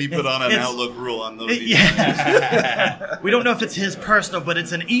 I bet he put on an Outlook rule on those emails. Yeah. We don't know if it's his personal, but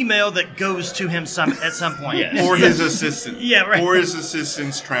it's an email that goes to him at some point. Yes. Or his assistant. Yeah, right. Or his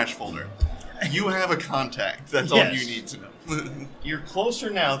assistant's trash folder. You have a contact. That's all you need to know. You're closer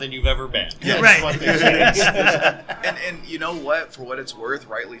now than you've ever been. Yeah, right. What they say. And you know what? For what it's worth,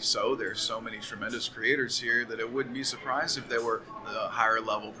 rightly so, there's so many tremendous creators here that it wouldn't be surprised if there were higher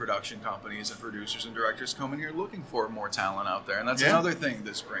level production companies and producers and directors coming here looking for more talent out there. And that's another thing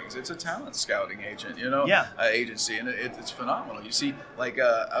this brings. It's a talent scouting agent, agency, and it's phenomenal. You see, like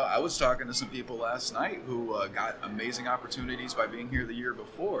I was talking to some people last night who got amazing opportunities by being here the year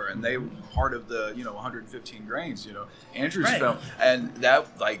before, and they were part of the 115 Grains, Andrew's film, and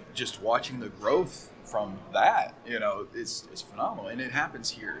that, like, just watching the growth from that, it's phenomenal, and it happens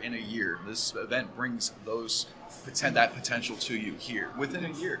here in a year. This event brings that potential to you here within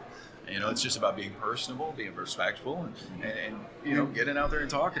a year. It's just about being personable, being respectful, and getting out there and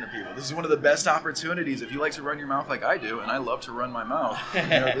talking to people. This is one of the best opportunities. If you like to run your mouth like I do, and I love to run my mouth,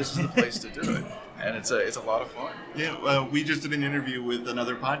 this is the place to do it. And it's a lot of fun. Yeah, we just did an interview with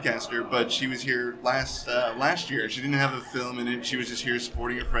another podcaster, but she was here last year. She didn't have a film in it. She was just here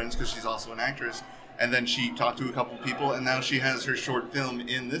supporting her friends because she's also an actress. And then she talked to a couple people, and now she has her short film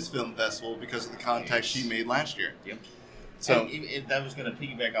in this film festival because of the contact she made last year. Yep. So I was going to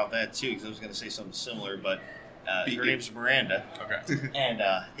piggyback off that too, because I was going to say something similar, but her name's Miranda. Okay. And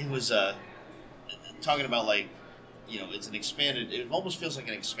it was talking about, like, it's an expanded, it almost feels like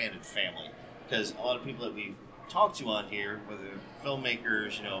an expanded family, because a lot of people that we've talked to on here, whether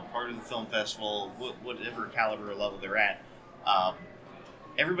filmmakers, part of the film festival, whatever caliber or level they're at,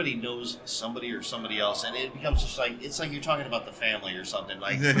 everybody knows somebody or somebody else, and it becomes just like, it's like you're talking about the family or something.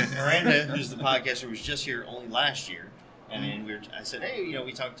 Like Miranda, who's the podcaster, was just here only last year. And then I said, hey,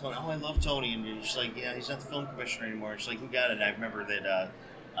 we talked to Tony. Oh, I love Tony. And she's like, yeah, he's not the film commissioner anymore. She's like, who got it? And I remember that,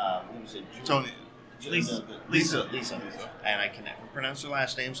 what was it? Tony. Lisa. And I can never pronounce her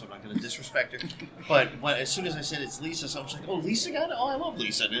last name, so I'm not going to disrespect her. But as soon as I said it's Lisa, so I was like, oh, Lisa got it? Oh, I love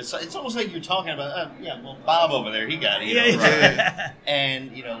Lisa. And it's almost like you're talking about, Bob over there, he got it. Right?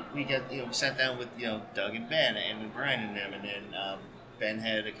 And, we got, we sat down with, Doug and Ben and Brian and them. And then Ben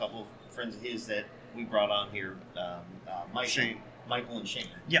had a couple of friends of his that we brought on here, Michael and Shane.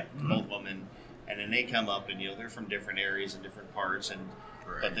 Yeah. Both of them. And then they come up, and, they're from different areas and different parts. And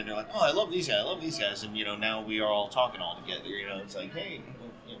Right. But then they're like, oh, I love these guys. And, now we are all talking all together. It's like, hey,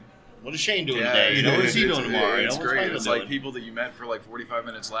 what is Shane doing today? What is he doing tomorrow? It's great. Michael it's doing? Like people that you met for like 45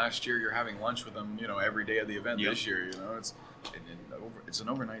 minutes last year, you're having lunch with them, every day of the event this year. It's an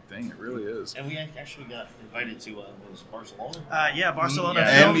overnight thing. It really is. And we actually got invited to was Barcelona? Barcelona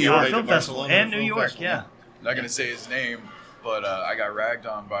and New York. Film Festival. And New York, Festival. I'm not going to say his name, but I got ragged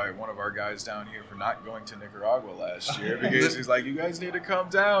on by one of our guys down here for not going to Nicaragua last year because he's like, you guys need to come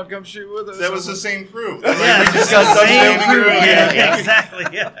down, come shoot with us. That was the same crew. Yeah, we just got same crew. crew. Yeah, exactly.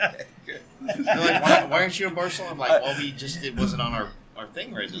 Yeah. They're like, why aren't you in Barcelona? I'm like, well, it wasn't on our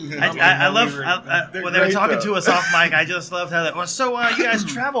thing right now. I love when they were talking to us off mic. I just loved how that was. So you guys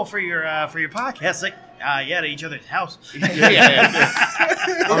travel for your podcast, like to each other's house.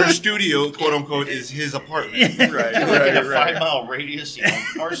 Our studio, quote unquote, is his apartment. Right. In a 5-mile radius.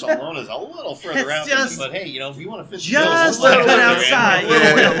 Barcelona's a little further out. But hey, if you want to fit just a little bit outside,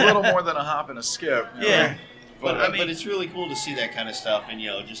 a little more than a hop and a skip. Yeah. But it's really cool to see that kind of stuff, and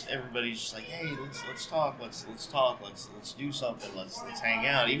just everybody's just like, hey, let's talk, let's do something, let's hang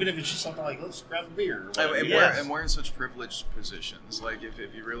out, even if it's just something like let's grab a beer. And we're in such privileged positions. Like if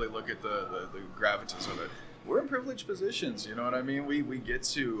you really look at the gravitas of it, we're in privileged positions. You know what I mean? We get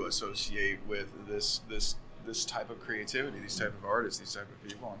to associate with this type of creativity, these type of artists, these type of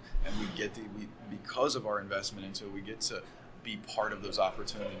people, and we because of our investment into it, we get to be part of those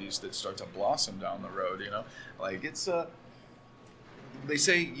opportunities that start to blossom down the road. Like it's they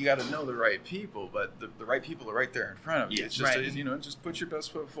say you got to know the right people, but the right people are right there in front of you. It's just just put your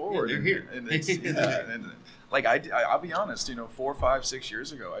best foot forward. Yeah, they're here. And and like I'll be honest, 4, 5, 6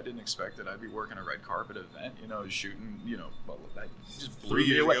 years ago, I didn't expect that I'd be working a red carpet event, shooting, that just blew 3 me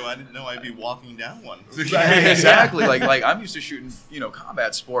years away. ago, I didn't know I'd be walking down one. Right, exactly. Like I'm used to shooting,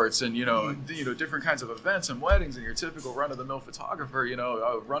 combat sports and different kinds of events and weddings and your typical run of the mill photographer,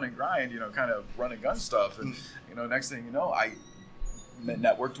 run and grind, kind of run and gun stuff, and next thing you know, I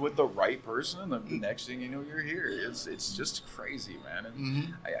networked with the right person, and the next thing you know, you're here. It's just crazy, man,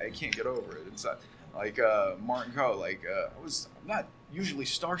 and I can't get over it. It's like Martin Coe. I'm not usually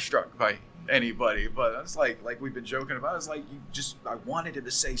starstruck by anybody, but it's like we've been joking about. It's like I wanted it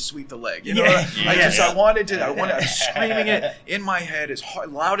to say "sweep the leg," I wanted to. I'm screaming it in my head as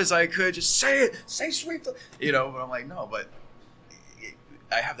loud as I could. Just say it, say "sweep the," But I'm like, no, but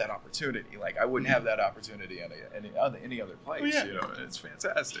I have that opportunity. Like I wouldn't have that opportunity any other place. And it's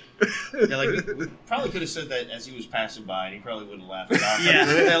fantastic. We probably could have said that as he was passing by, and he probably would have laughed it off.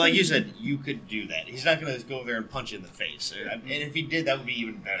 Yeah, like you said, you could do that. He's not going to go over there and punch you in the face. And if he did, that would be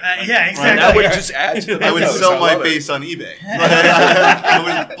even better. Exactly. That would just add to the I would sell my face on eBay.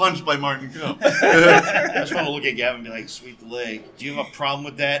 I was punched by Martin Coe. I just want to look at Gavin and be like, "Sweep the leg. Do you have a problem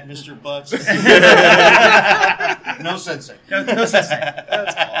with that, Mr. Butts?" No sensei. No sensei.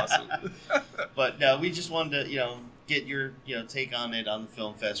 That's awesome. But no, we just wanted to, get your, take on it on the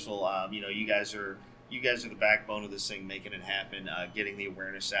film festival. You guys are the backbone of this thing, making it happen, getting the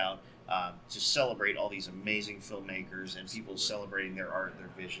awareness out, to celebrate all these amazing filmmakers and people celebrating their art, their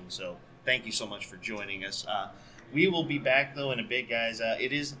vision. So thank you so much for joining us. We will be back though in a bit, guys.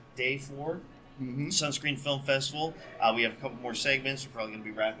 It is day 4, Sunscreen Film Festival. We have a couple more segments. We're probably going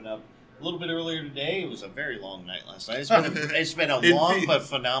to be wrapping up a little bit earlier today. It was a very long night last night. It's been a long but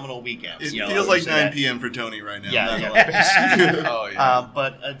phenomenal weekend. It feels like 9 p.m. for Tony right now. Yeah. Oh, yeah.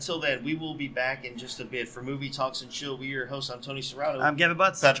 But until then, we will be back in just a bit for Movie Talks and Chill. We are your hosts. I'm Tony Serrato. I'm Gavin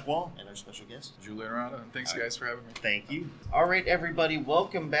Butts. Patrick Wall. And our special guest, Julian Arado. And thanks, guys, for having me. Thank you. All right, everybody.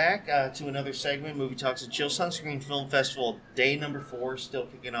 Welcome back to another segment, Movie Talks and Chill. Sunscreen Film Festival, day number 4, still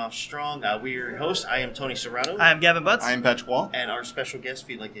kicking off strong. We are your hosts. I am Tony Serrato. I'm Gavin Butts. I'm Patrick Wall. And our special guest, if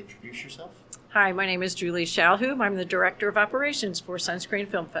you'd like to introduce yourself. Hi, my name is Julie Shalhoub. I'm the Director of Operations for Sunscreen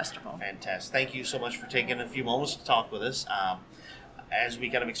Film Festival. Fantastic. Thank you so much for taking a few moments to talk with us. As we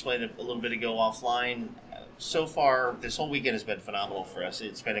kind of explained a little bit ago offline, so far this whole weekend has been phenomenal for us.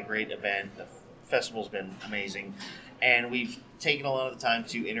 It's been a great event. The festival's been amazing. And we've taken a lot of the time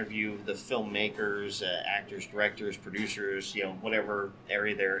to interview the filmmakers, actors, directors, producers, whatever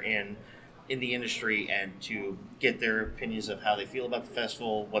area they're in the industry, and to get their opinions of how they feel about the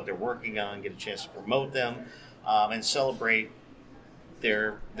festival, what they're working on, get a chance to promote them, and celebrate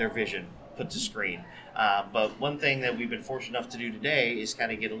their vision put to screen. But one thing that we've been fortunate enough to do today is kind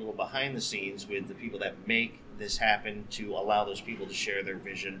of get a little behind the scenes with the people that make this happen, to allow those people to share their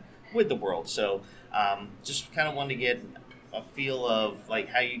vision with the world. So just kind of wanted to get a feel of like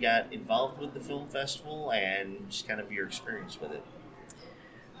how you got involved with the film festival and just kind of your experience with it.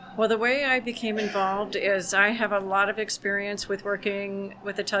 Well, the way I became involved is I have a lot of experience with working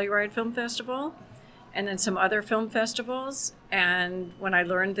with the Telluride Film Festival and then some other film festivals. And when I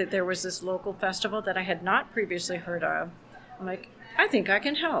learned that there was this local festival that I had not previously heard of, I'm like, I think I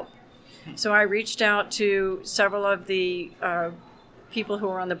can help. So I reached out to several of the people who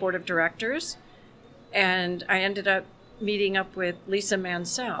were on the board of directors, and I ended up meeting up with Lisa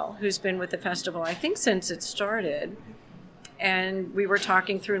Mansell, who's been with the festival, I think, since it started. And we were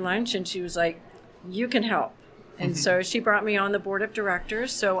talking through lunch, and she was like, you can help. And so she brought me on the board of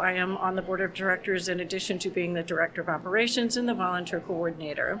directors. So I am on the board of directors in addition to being the director of operations and the volunteer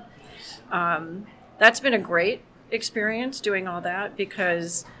coordinator. That's been a great experience doing all that,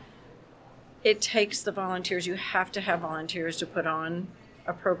 because it takes the volunteers. You have to have volunteers to put on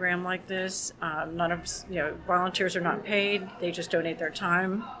a program like this. None of volunteers are not paid. They just donate their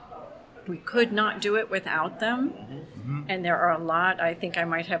time. We could not do it without them. Mm-hmm. And there are a lot. I think I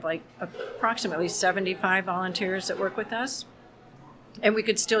might have like approximately 75 volunteers that work with us. And we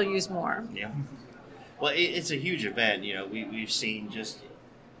could still use more. Yeah. Well, it's a huge event. We've seen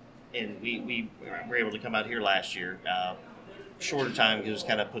and we were able to come out here last year. Shorter time because it was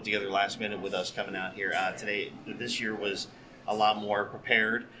kind of put together last minute with us coming out here today. This year was a lot more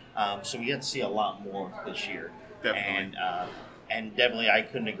prepared, so we got to see a lot more this year. Definitely. And definitely, I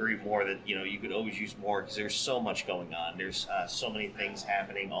couldn't agree more that you could always use more because there's so much going on. There's so many things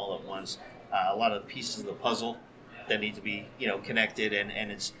happening all at once. A lot of pieces of the puzzle that need to be connected,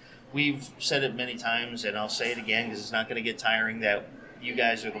 and it's we've said it many times, and I'll say it again because it's not going to get tiring. That you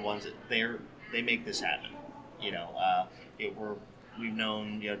guys are the ones that they make this happen. We've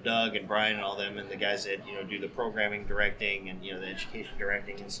known Doug and Brian and all them, and the guys that do the programming directing and the education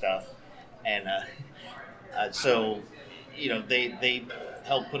directing and stuff, and so they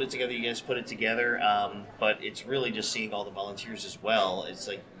help put it together. You guys put it together, but it's really just seeing all the volunteers as well. It's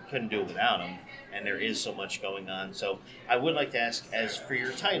like you couldn't do it without them, and there is so much going on. So I would like to ask, as for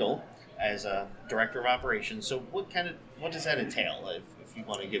your title as a director of operations, so what does that entail? If you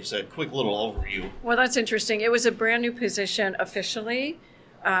want to give us a quick little overview. Well, that's interesting. It was a brand new position officially.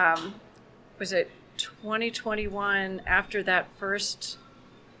 Was it 2021? After that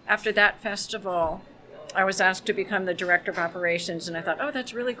festival, I was asked to become the director of operations, and I thought, oh,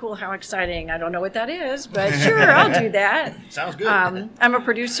 that's really cool. How exciting. I don't know what that is, but sure, I'll do that. Sounds good. I'm a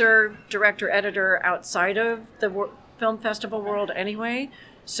producer, director, editor outside of the film festival world anyway.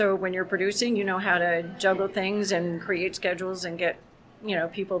 So when you're producing, you know how to juggle things and create schedules and get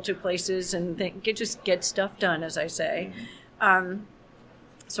people to places and just get stuff done, as I say.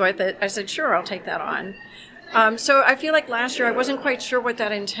 So I said, sure, I'll take that on. So I feel like last year I wasn't quite sure what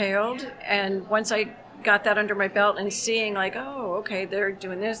that entailed. And once I got that under my belt and seeing like, oh, okay, they're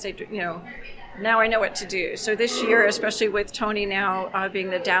doing this, now I know what to do. So this year, especially with Tony now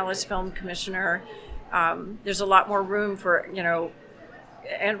being the Dallas Film Commissioner, there's a lot more room for,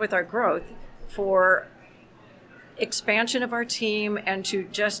 and with our growth, for expansion of our team and to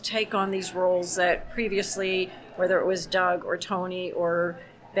just take on these roles that previously, whether it was Doug or Tony or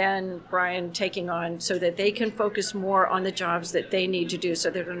Ben, Brian, taking on, so that they can focus more on the jobs that they need to do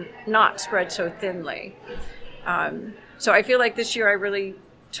so they're not spread so thinly. So I feel like this year I really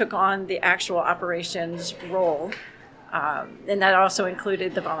took on the actual operations role, and that also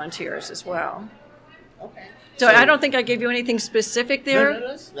included the volunteers as well. Okay. So I don't think I gave you anything specific there.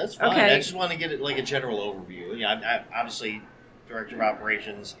 No, that's fine. Okay. I just want to get it like a general overview. I'm obviously director of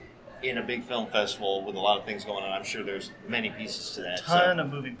operations in a big film festival with a lot of things going on. I'm sure there's many pieces to that. Ton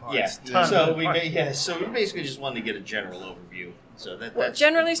of moving parts. Yeah. So we basically just wanted to get a general overview. So that's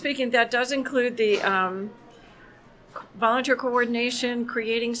generally speaking, that does include the volunteer coordination,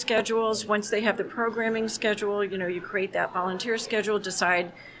 creating schedules. Once they have the programming schedule, you create that volunteer schedule,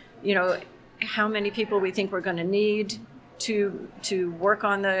 decide, how many people we think we're going to need to work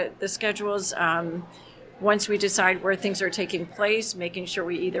on the schedules. Once we decide where things are taking place, making sure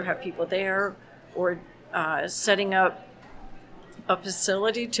we either have people there or setting up a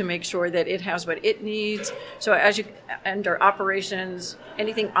facility to make sure that it has what it needs. So under operations,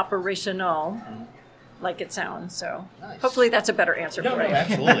 anything operational, like it sounds. So nice. Hopefully that's a better answer for you. No,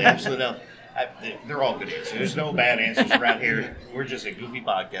 absolutely. No. They're all good answers. There's no bad answers around here. We're just a goofy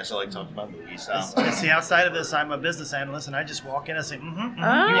podcast. I like talking about movies. See, outside of this, I'm a business analyst, and I just walk in and say, you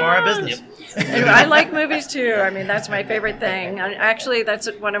are a business. Yep. I like movies, too. I mean, that's my favorite thing. Actually, that's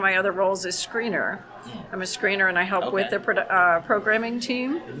one of my other roles is screener. I'm a screener, and I help with the programming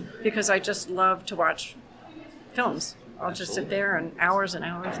team because I just love to watch films. I'll just sit there and hours and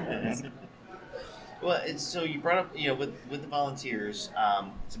hours and hours. Well, so you brought up, with the volunteers,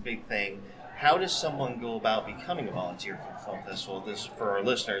 it's a big thing. How does someone go about becoming a volunteer for the film festival? This for our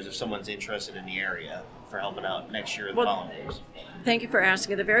listeners, if someone's interested in the area for helping out next year or the following years. Thank you for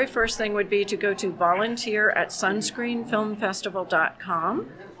asking. The very first thing would be to go to volunteer at sunscreenfilmfestival.com.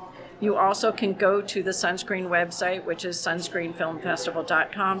 You also can go to the Sunscreen website, which is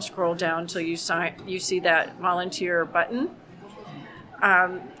sunscreenfilmfestival.com. Scroll down till you see that volunteer button.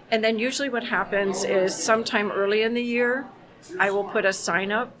 And then usually what happens is sometime early in the year, I will put a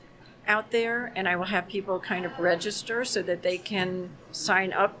sign up out there and I will have people kind of register so that they can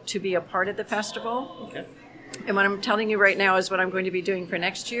sign up to be a part of the festival. Okay. And what I'm telling you right now is what I'm going to be doing for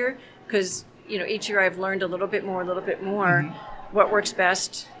next year because, each year I've learned a little bit more, what works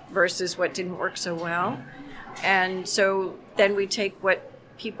best versus what didn't work so well. And so then we take what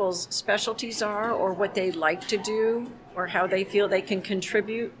people's specialties are or what they like to do or how they feel they can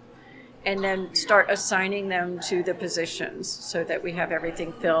contribute, and then start assigning them to the positions so that we have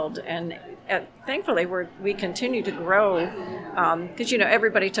everything filled. And thankfully, we continue to grow because,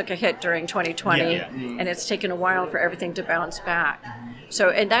 everybody took a hit during 2020, and it's taken a while for everything to bounce back. So,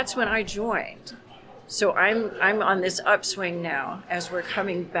 and that's when I joined. So I'm on this upswing now as we're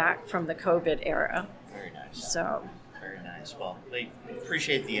coming back from the COVID era. Very nice. So very nice. Well, we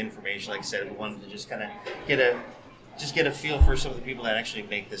appreciate the information. Like I said, we wanted to just kind of get a feel for some of the people that actually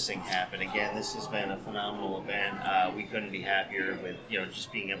make this thing happen. Again, this has been a phenomenal event. We couldn't be happier with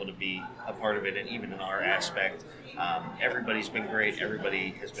just being able to be a part of it, and even in our aspect. Everybody's been great.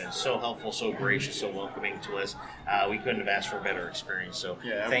 Everybody has been so helpful, so gracious, so welcoming to us. We couldn't have asked for a better experience. So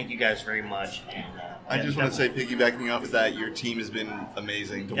thank you guys very much. And I just want to say, piggybacking off of that, your team has been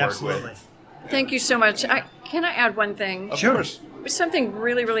amazing to work with. Thank you so much. Can I add one thing? Of course. Something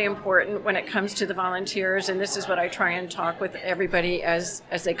really, really important when it comes to the volunteers, and this is what I try and talk with everybody as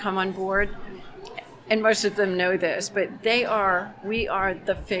they come on board, and most of them know this, but we are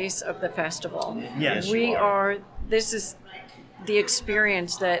the face of the festival. Yes, This is the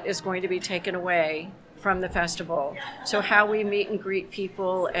experience that is going to be taken away from the festival. So how we meet and greet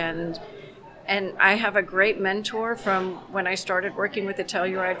people, and I have a great mentor from when I started working with the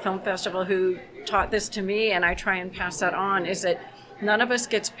Telluride Film Festival who taught this to me, and I try and pass that on, is that none of us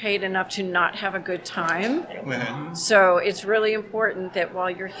gets paid enough to not have a good time. Mm-hmm. So it's really important that while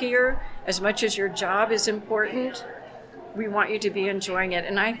you're here, as much as your job is important, we want you to be enjoying it.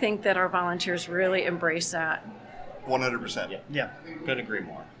 And I think that our volunteers really embrace that. 100%. Yeah. Couldn't agree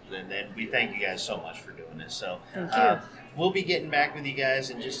more. And we thank you guys so much for doing this. So thank you. We'll be getting back with you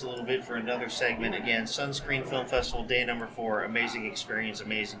guys in just a little bit for another segment. Again, Sunscreen Film Festival, day number 4. Amazing experience,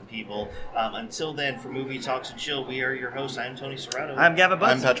 amazing people. Until then, for Movie Talks and Chill, we are your hosts. I'm Tony Serrato. I'm Gavin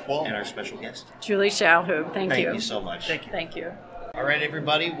Butts. I'm Patrick Wall. And our special guest, Julie Shalhoub. Thank you. Thank you so much. Thank you. Thank you. All right,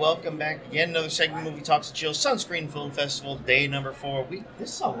 everybody, welcome back again. Another segment, Movie Talks and Chill, Sunscreen Film Festival, day number 4.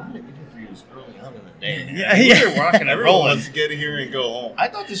 This is a lot of interviews early on in the day. We're rocking and Everyone rolling. wants to get here and go home. I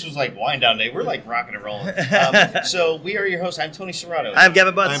thought this was like wind down day. We're like rocking and rolling. So we are your hosts. I'm Tony Serrato. I'm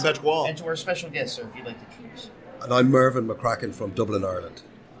Gavin Butts. I'm Patrick Wall. And to our special guest, sir, if you'd like to introduce. And I'm Mervyn McCracken from Dublin, Ireland.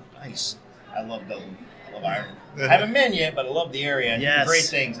 Nice. I love Dublin. I love Ireland. I haven't been yet, but I love the area. Yes. Great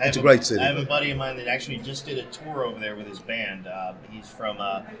things. It's a great city. I have a buddy of mine that actually just did a tour over there with his band. He's from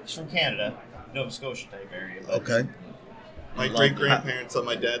Canada, Nova Scotia type area. But Okay. My great-grandparents on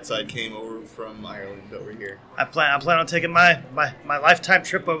my dad's side came over from Ireland over here. I plan on taking my lifetime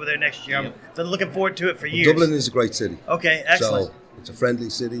trip over there next year. I've been looking forward to it for years. Dublin is a great city. Okay, excellent. So it's a friendly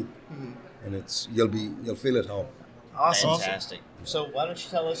city, and you'll feel at home. Awesome. Fantastic. So why don't you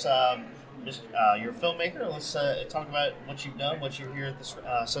tell us, you're a filmmaker. Let's talk about what you've done, what you're here at the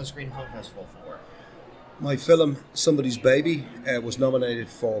Sunscreen Film Festival for. My film, Somebody's Baby, was nominated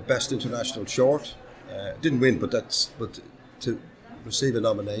for Best International Short. Didn't win, but to receive a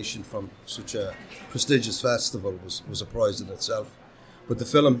nomination from such a prestigious festival was a prize in itself. But the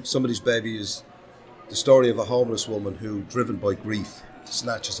film, Somebody's Baby, is the story of a homeless woman who, driven by grief,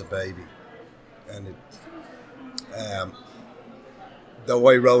 snatches a baby. And though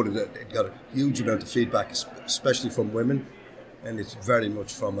I wrote it, it got a huge amount of feedback, especially from women, and it's very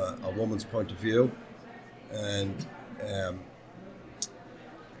much from a woman's point of view. And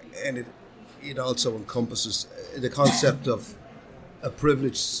it also encompasses the concept of a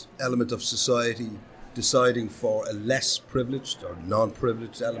privileged element of society deciding for a less privileged or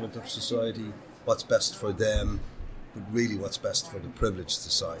non-privileged element of society what's best for them, but really what's best for the privileged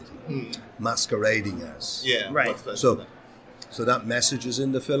society, masquerading as. Yeah, right. What's best So, for them. so that message is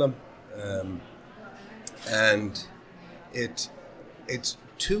in the film, and it's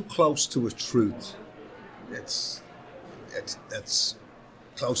too close to a truth. It's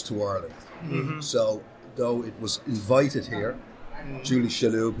close to Ireland. Mm-hmm. So, though it was invited here, Julie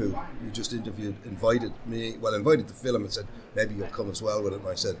Shalhoub, who you just interviewed, invited the film and said, maybe you'll come as well with it. And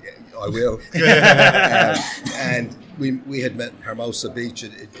I said, yeah, I will. And we had met in Hermosa Beach.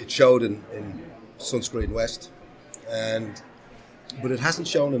 It showed in Sunscreen West, but it hasn't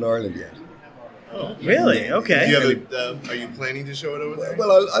shown in Ireland yet. Oh, really? Okay. Do you have are you planning to show it over there?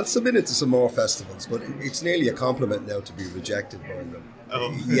 Well, I'll submit it to some more festivals, but it's nearly a compliment now to be rejected by them.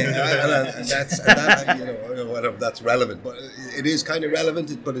 Oh. Yeah, and that's relevant, but it is kind of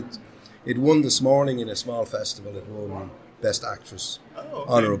relevant. But it won this morning in a small festival. It won Best Actress,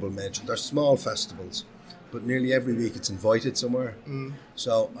 honourable mention. They're small festivals, but nearly every week it's invited somewhere.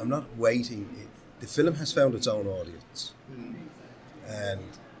 So I'm not waiting. The film has found its own audience, and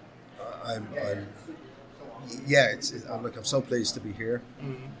I'm Yeah, I'm so pleased to be here.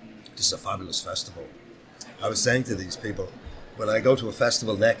 This is a fabulous festival. I was saying to these people, when I go to a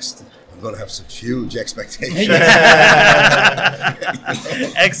festival next, I'm going to have such huge expectations.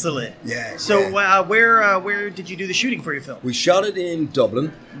 Excellent. Yeah. So where did you do the shooting for your film? We shot it in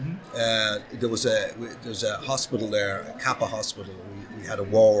Dublin. There's a hospital there, a Kappa hospital. We had a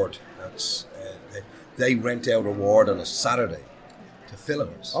ward. They rent out a ward on a Saturday to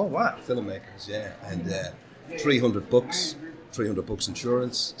filmers. Oh wow! Filmmakers, yeah, and 300 bucks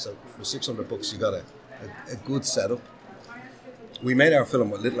insurance. So for 600 bucks, you got a good setup. We made our film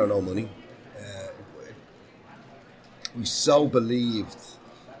with little or no money. We so believed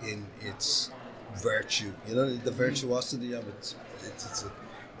in its virtue, the virtuosity of it.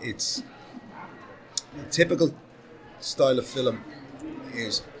 It's a typical style of film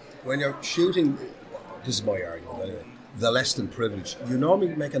is when you're shooting. This is my argument anyway. The less than privileged, you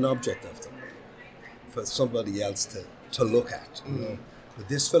normally make an object of them for somebody else to look at. But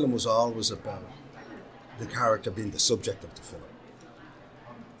this film was always about the character being the subject of the film,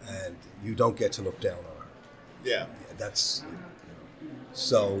 and you don't get to look down on her. Yeah, that's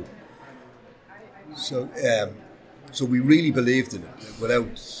so we really believed in it.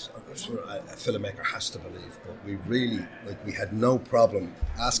 Without, I'm sure a filmmaker has to believe, but we really we had no problem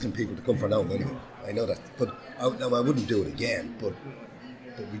asking people to come for no money. I know that, but I wouldn't do it again. But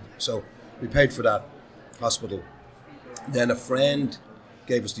we paid for that hospital. Then a friend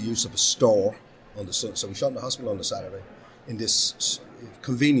gave us the use of a store on the Sunday. So we shot in the hospital on the Saturday, in this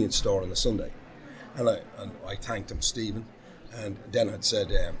convenience store on the Sunday. And I thanked him, Stephen, and then had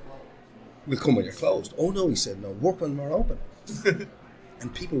said, we'll come when you're closed. Oh no, he said, no, work when we're open.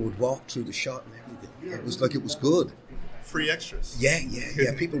 And people would walk through the shot and everything. It was like it was good. Free extras. Yeah.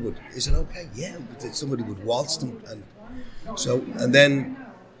 People would, is it okay? Yeah. Somebody would waltz them. And then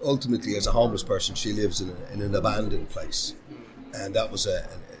ultimately, as a homeless person, she lives in an abandoned place. And that was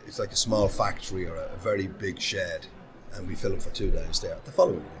it's like a small factory or a very big shed. And we filmed for 2 days there the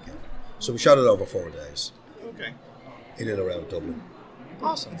following weekend. So we shot it over 4 days. Okay. In and around Dublin.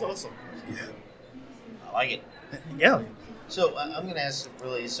 Awesome. That's awesome. Yeah. I like it. Yeah. So I'm going to ask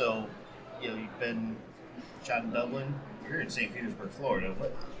really, you've been shot in Dublin. You're in St. Petersburg, Florida.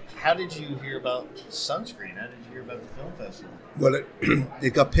 How did you hear about Sunscreen? How did you hear about the film festival? Well,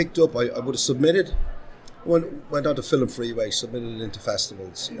 it got picked up. I would have submitted. Went on to Film Freeway, submitted it into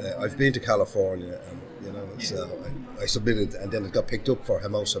festivals. I've been to California, and so I submitted, and then it got picked up for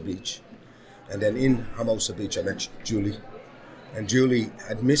Hermosa Beach. And then in Hermosa Beach, I met Julie, and Julie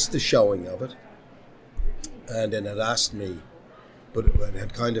had missed the showing of it, and then had asked me, but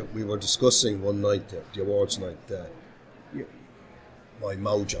it had we were discussing one night, the awards night, my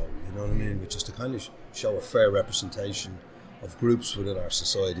mojo, you know what I mean, which is to kind of show a fair representation of groups within our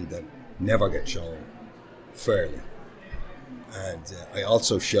society that never get shown fairly. And I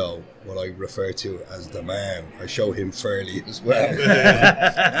also show what I refer to as the man. I show him fairly as well,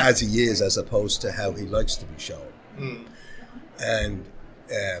 as he is, as opposed to how he likes to be shown. And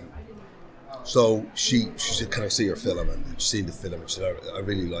so she said, "Can I see your film?" And she'd seen the film, and she said, "I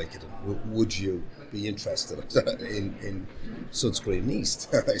really like it. And would you be interested in Sunscreen East?"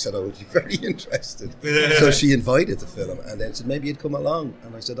 I said, "I would be very interested." So she invited the film, and then said, "Maybe you'd come along."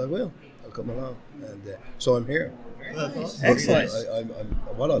 And I said, "I will. I'll come along." And so I'm here. Excellent.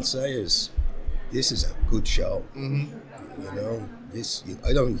 What I'll say is, this is a good show. I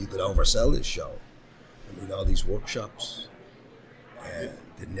don't think you could oversell this show. I mean, all these workshops,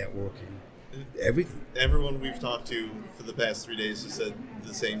 the networking, everything. Everyone we've talked to for the past 3 days has said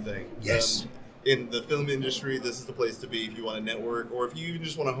the same thing. Yes. In the film industry, this is the place to be if you want to network, or if you even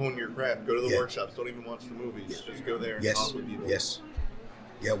just want to hone your craft. Go to the workshops. Don't even watch the movies. Just go there and talk with people. Yes.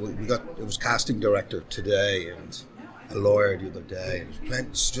 Yeah, it was casting director today and a lawyer the other day.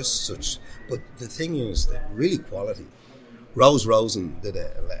 It's just such. But the thing is that really quality. Rose Rosen did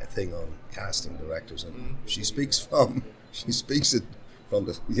a thing on casting directors, and she speaks it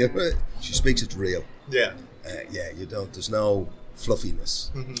real. Yeah. You don't. There's no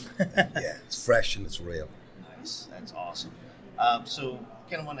fluffiness. It's fresh and it's real. Nice. That's awesome. So,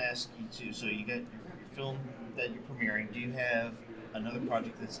 kind of want to ask you too. So, you got your film that you're premiering. Do you have another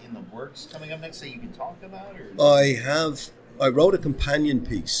project that's in the works coming up next that you can talk about? Or? I wrote a companion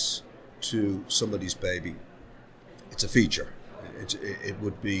piece to Somebody's Baby. It's a feature. It's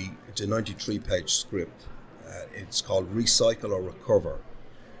a 93-page script. It's called Recycle or Recover.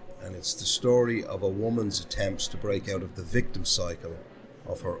 And it's the story of a woman's attempts to break out of the victim cycle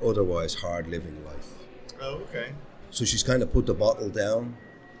of her otherwise hard-living life. Oh, okay. So she's kind of put the bottle down,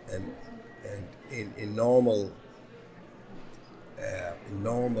 and in normal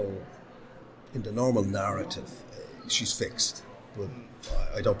in the normal narrative, she's fixed, but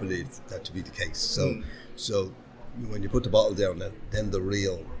I don't believe that to be the case. So when you put the bottle down, then the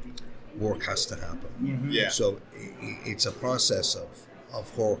real work has to happen. Mm-hmm. Yeah. So it's a process of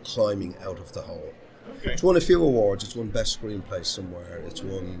her climbing out of the hole. Okay. It's won a few awards. It's won Best Screenplay somewhere. It's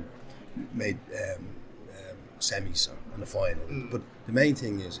won made semis and the final. But the main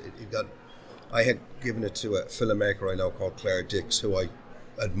thing is I had given it to a filmmaker I know called Claire Dix, who I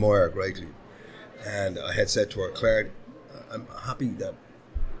admire greatly, and I had said to her, Claire, I'm happy that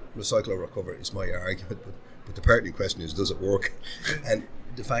recycle or recover is my argument, but the pertinent question is, does it work? And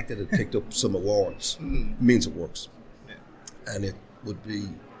the fact that it picked up some awards means it works. Yeah. And it would be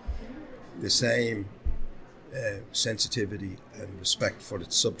the same sensitivity and respect for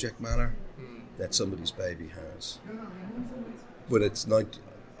its subject matter that Somebody's Baby has. But it's not,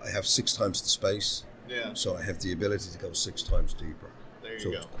 I have 6 times the space, so I have the ability to go 6 times deeper. There you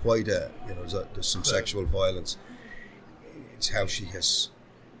so go. it's quite there's some sexual violence. It's how she has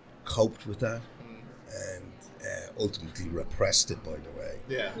coped with that and ultimately repressed it, by the way.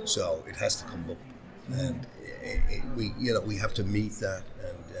 Yeah. So it has to come up, and we have to meet that.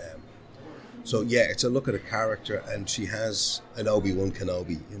 And so it's a look at a character, and she has an Obi-Wan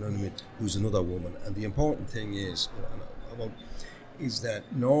Kenobi, you know what I mean, who's another woman. And the important thing is that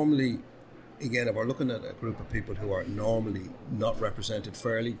normally, again, if we're looking at a group of people who are normally not represented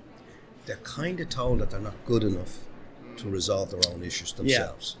fairly, they're kind of told that they're not good enough to resolve their own issues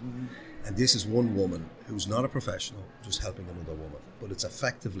themselves. Yeah. Mm-hmm. And this is one woman who's not a professional, just helping another woman. But it's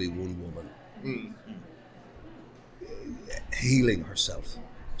effectively one woman healing herself,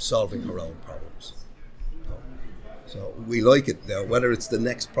 solving her own problems. So we like it. Now, whether it's the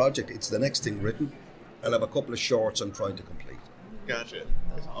next project, it's the next thing written, and I have a couple of shorts I'm trying to complete. Gotcha.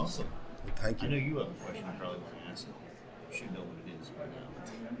 That's awesome. Thank you. I know you have a question you probably want to ask. You should know what it is by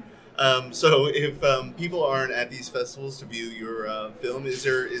now. So if people aren't at these festivals to view your film, is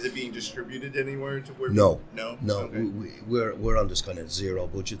it being distributed anywhere to where? No. Okay. We're on this kind of zero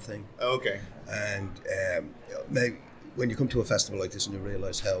budget thing. Okay. And maybe when you come to a festival like this and you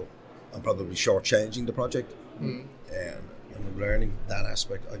realise how I'm probably shortchanging the project, and I'm learning that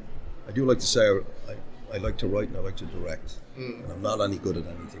aspect. I do like to say I like to write and I like to direct, and I'm not any good at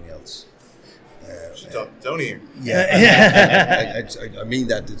anything else. Don't hear. Yeah, I mean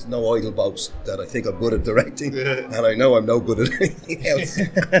that. There's no idle boast that I think I'm good at directing, and I know I'm no good at anything else.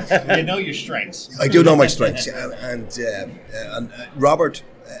 You know your strengths. I do know my strengths, and Robert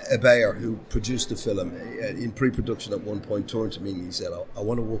Abair, who produced the film, in pre-production at one point turned to me and he said, I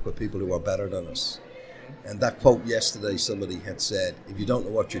want to work with people who are better than us. And that quote yesterday, somebody had said, if you don't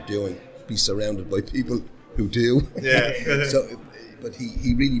know what you're doing, be surrounded by people who do. Yeah. But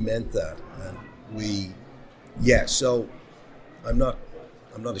he really meant that, and so I'm not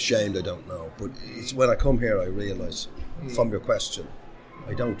ashamed I don't know, but it's when I come here I realise from your question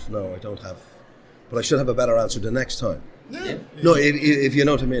I don't know, I don't have, but I should have a better answer the next time. Yeah. No, if you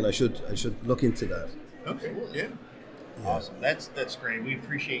know what I mean, I should look into that. Okay. Yeah. Awesome. That's great. We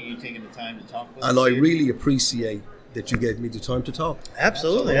appreciate you taking the time to talk with us. And I really appreciate that you gave me the time to talk.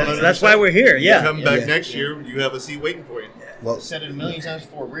 Absolutely. That's why we're here. Yeah. Come back next year, you have a seat waiting for you. Well, I've said it a million times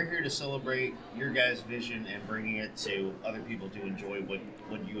before. We're here to celebrate your guys' vision and bringing it to other people to enjoy what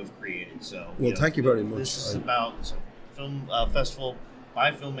you have created. So, thank you very much. This is about a film festival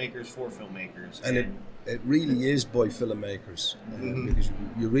by filmmakers for filmmakers, and it really is by filmmakers because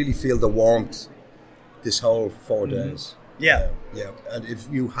you really feel the warmth this whole 4 days. Yeah. And if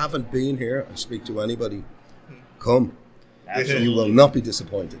you haven't been here and speak to anybody, come. Absolutely. You will not be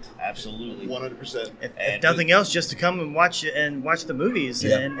disappointed. Absolutely. 100%. If nothing else, just to come and watch the movies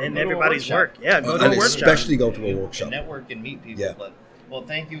and everybody's work. Yeah, go to a workshop. Especially go to a workshop. And network and meet people. Yeah. Well,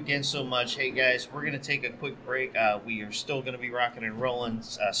 thank you again so much. Hey, guys, we're going to take a quick break. We are still going to be rocking and rolling.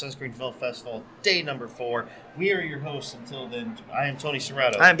 Sunscreen Film Festival, day number 4. We are your hosts until then. I am Tony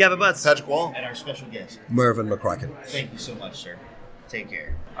Serrato. I am Gavin Butts. Patrick Wall. And our special guest, Mervyn McCracken. Thank you so much, sir. Take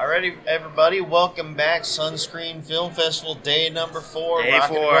care. Alrighty, everybody, welcome back. Sunscreen Film Festival, day number 4. Day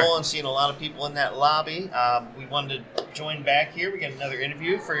Rocking 4. and rolling, seeing a lot of people in that lobby. We wanted to join back here. We got another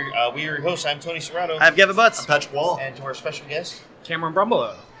interview for we are your hosts. I'm Tony Serrato. I'm Gavin Butts. I'm Patrick Wall. And to our special guest, Cameron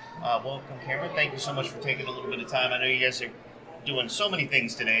Brumbelow. Welcome, Cameron. Thank you so much for taking a little bit of time. I know you guys are doing so many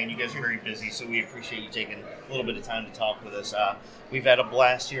things today, and you guys are very busy, so we appreciate you taking a little bit of time to talk with us. We've had a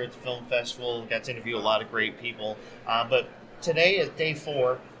blast here at the film festival. Got to interview a lot of great people. But today is day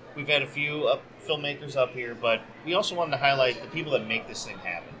 4. We've had a few filmmakers up here, but we also wanted to highlight the people that make this thing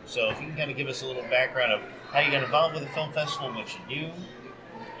happen. So if you can kind of give us a little background of how you got involved with the film festival and what you do.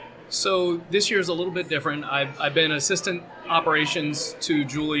 So this year's a little bit different. I've been assistant operations to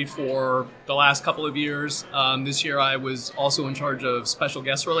Julie for the last couple of years. This year I was also in charge of special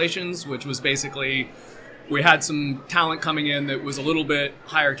guest relations, which was basically, we had some talent coming in that was a little bit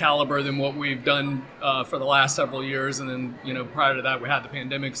higher caliber than what we've done for the last several years. And then, prior to that, we had the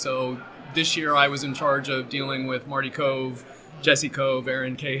pandemic. So this year I was in charge of dealing with Marty Cove, Jesse Cove,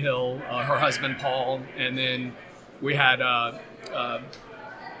 Erin Cahill, her husband Paul, and then we had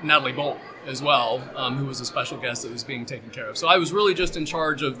Natalie Bolt as well, who was a special guest that was being taken care of. So I was really just in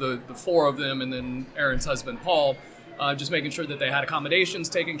charge of the four of them, and then Erin's husband Paul, just making sure that they had accommodations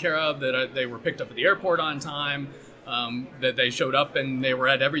taken care of, that they were picked up at the airport on time, that they showed up and they were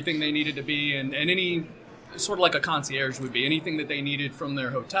at everything they needed to be, and any sort of like a concierge would be, anything that they needed from their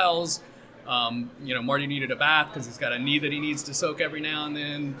hotels. Marty needed a bath because he's got a knee that he needs to soak every now and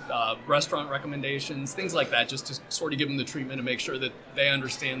then, restaurant recommendations, things like that, just to sort of give them the treatment and make sure that they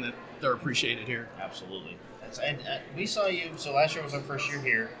understand that they're appreciated here. Absolutely. And we saw you, so last year was our first year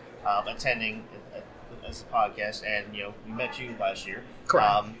here, attending as a podcast, and, we met you last year.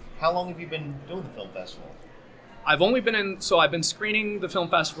 Correct. How long have you been doing the film festival? I've been screening the film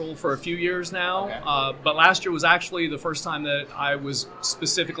festival for a few years now, okay. But last year was actually the first time that I was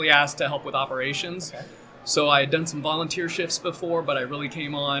specifically asked to help with operations. Okay. So I had done some volunteer shifts before, but I really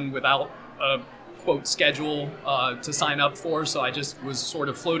came on without a quote schedule to sign up for, so I just was sort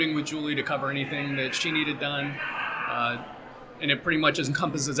of floating with Julie to cover anything that she needed done. And it pretty much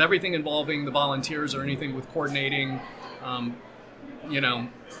encompasses everything involving the volunteers or anything with coordinating,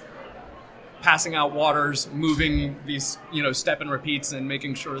 passing out waters, moving these, step and repeats, and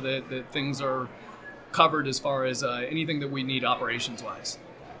making sure that things are covered as far as anything that we need operations-wise.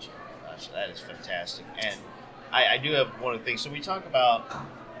 Gotcha. That is fantastic. And I do have one of the things. So we talk about,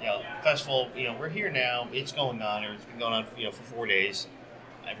 festival, we're here now. It's going on, or it's been going on, for 4 days.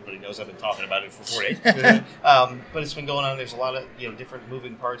 Everybody knows I've been talking about it for 4 days. But it's been going on. There's a lot of, different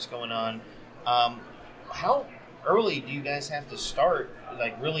moving parts going on. How early do you guys have to start,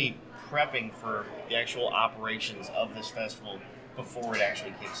 really prepping for the actual operations of this festival before it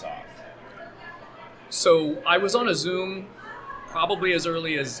actually kicks off? So I was on a Zoom probably as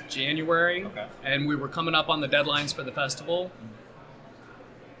early as January, okay. And we were coming up on the deadlines for the festival.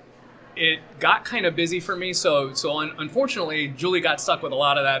 It got kind of busy for me, so unfortunately, Julie got stuck with a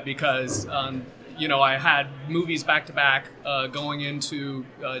lot of that because, I had movies back-to-back going into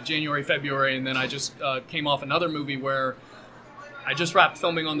January, February, and then I just came off another movie where I just wrapped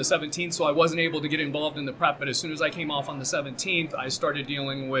filming on the 17th, so I wasn't able to get involved in the prep, but as soon as I came off on the 17th, I started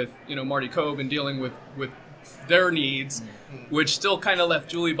dealing with, Marty Cove and dealing with their needs, which still kind of left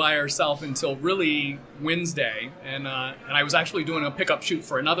Julie by herself until really Wednesday. And I was actually doing a pickup shoot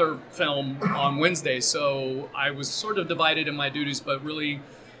for another film on Wednesday, so I was sort of divided in my duties, but really,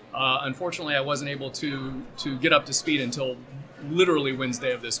 unfortunately, I wasn't able to get up to speed until literally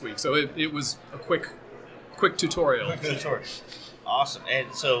Wednesday of this week. So it was a quick tutorial. Quick tutorial. Awesome.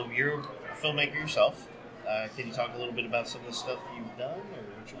 And so you're a filmmaker yourself. Can you talk a little bit about some of the stuff you've done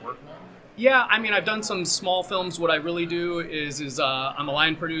or what you're working on? Yeah, I've done some small films. What I really do is I'm a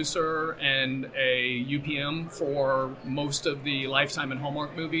line producer and a UPM for most of the Lifetime and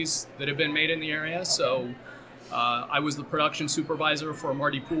Hallmark movies that have been made in the area. So I was the production supervisor for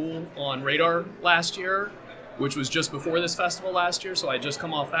Marty Poole on Radar last year, which was just before this festival last year. So I just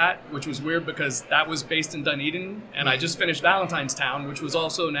come off that, which was weird because that was based in Dunedin, and I just finished Valentine, which was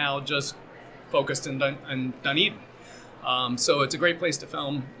also now just focused in Dunedin. So it's a great place to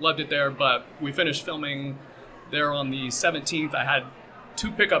film. Loved it there, but we finished filming there on the 17th. I had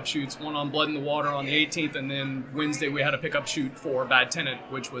 2 pickup shoots, one on Blood in the Water on the 18th, and then Wednesday we had a pickup shoot for Bad Tenant,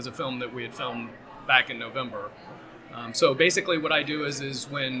 which was a film that we had filmed back in November. So basically what I do is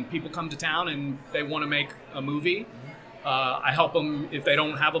when people come to town and they want to make a movie, I help them. If they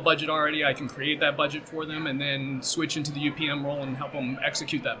don't have a budget already, I can create that budget for them and then switch into the UPM role and help them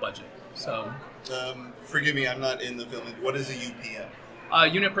execute that budget. So, forgive me, I'm not in the film. What is a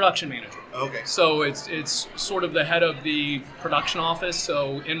UPM? Unit production manager. Okay. So it's sort of the head of the production office.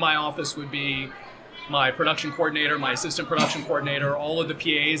 So in my office would be my production coordinator, my assistant production coordinator, all of the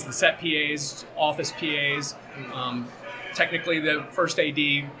PAs, the set PAs, office PAs. Technically, the first AD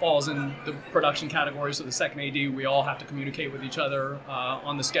falls in the production category, so the second AD, we all have to communicate with each other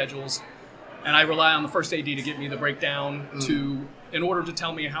on the schedules. And I rely on the first AD to give me the breakdown in order to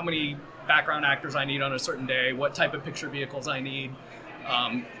tell me how many background actors I need on a certain day, what type of picture vehicles I need,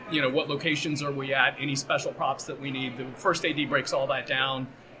 what locations are we at, any special props that we need. The first AD breaks all that down.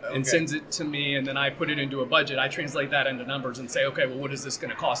 and sends it to me, and then I put it into a budget. I translate that into numbers and say, okay, well, what is this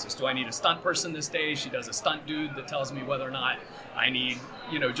going to cost us? Do I need a stunt person this day? She does a stunt dude that tells me whether or not I need,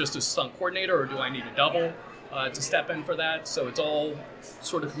 just a stunt coordinator, or do I need a double to step in for that? So it's all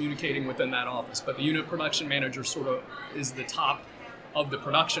sort of communicating within that office. But the unit production manager sort of is the top of the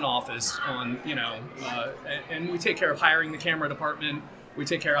production office on, and we take care of hiring the camera department. We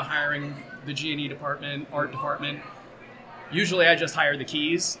take care of hiring the G&E department, art department. Usually I just hire the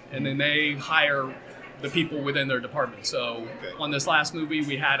keys, and then they hire the people within their department. So on this last movie,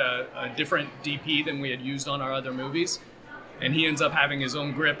 we had a different DP than we had used on our other movies. And he ends up having his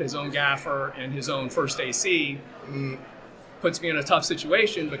own grip, his own gaffer, and his own first AC. Puts me in a tough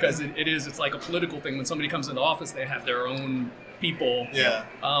situation because it's like a political thing. When somebody comes into office, they have their own people. Yeah.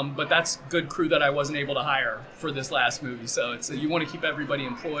 But that's good crew that I wasn't able to hire for this last movie. So you want to keep everybody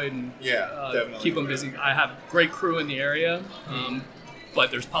employed and definitely keep them busy. I have great crew in the area,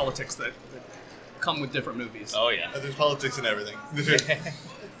 but there's politics that come with different movies. Oh yeah, there's politics in everything.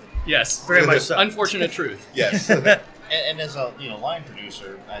 Yes, very much so. Unfortunate truth. Yes. and as a line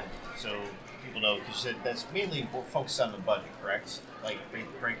producer, so people know, because you said that's mainly focused on the budget, correct? Like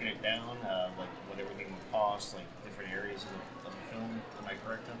breaking it down, like what everything would cost, like different areas of the film. Am I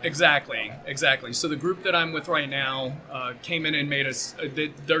correct on that? Exactly. So the group that I'm with right now came in and made us.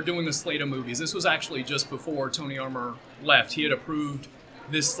 They're doing a slate of movies. This was actually just before Tony Armour left. He had approved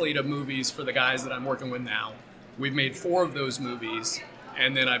this slate of movies for the guys that I'm working with now. We've made 4 of those movies.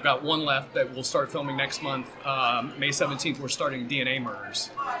 And then I've got one left that we'll start filming next month. May 17th, we're starting DNA Murders,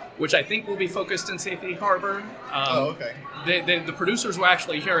 which I think will be focused in Safety Harbor. Okay. The producers were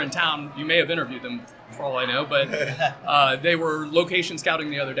actually here in town. You may have interviewed them, for all I know, but they were location scouting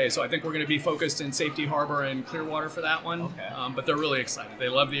the other day. So I think we're going to be focused in Safety Harbor and Clearwater for that one. Okay. But they're really excited. They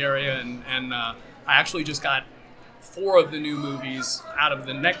love the area, and I actually just got 4 of the new movies out of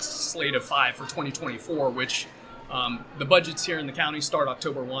the next slate of 5 for 2024, which... the budgets here in the county start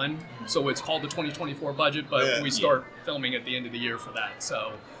October 1, so it's called the 2024 budget, but we start filming at the end of the year for that.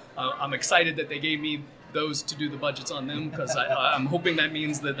 So I'm excited that they gave me those to do the budgets on them, because I'm hoping that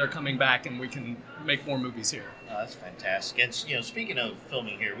means that they're coming back and we can make more movies here. That's fantastic. And speaking of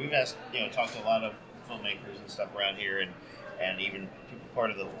filming here, we've talked to a lot of filmmakers and stuff around here, and even people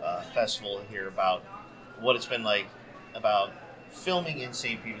part of the festival here about what it's been like about filming in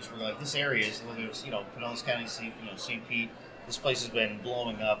St. Petersburg. Like this area is, whether it's Pinellas County, St. Pete, this place has been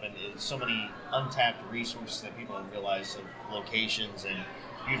blowing up, and it's so many untapped resources that people don't realize, of locations and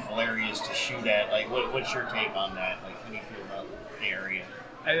beautiful areas to shoot at. Like, what's your take on that? Like, how do you feel about the area?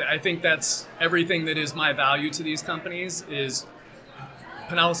 I think that's everything that is my value to these companies. Is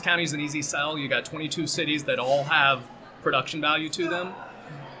Pinellas County is an easy sell. You got 22 cities that all have production value to them.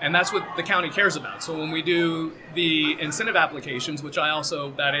 And that's what the county cares about. So when we do the incentive applications, which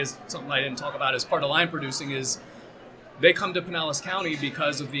that is something I didn't talk about as part of line producing, is they come to Pinellas County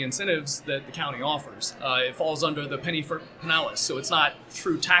because of the incentives that the county offers. It falls under the penny for Pinellas. So it's not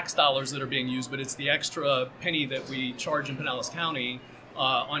true tax dollars that are being used, but it's the extra penny that we charge in Pinellas County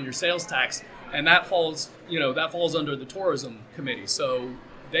on your sales tax. And that falls under the tourism committee. So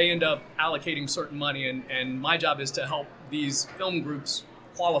they end up allocating certain money, and my job is to help these film groups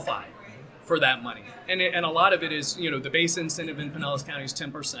qualify for that money. And a lot of it is, the base incentive in Pinellas County is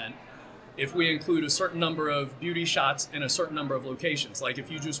 10%. If we include a certain number of beauty shots in a certain number of locations, like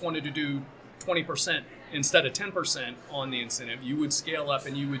if you just wanted to do 20% instead of 10% on the incentive, you would scale up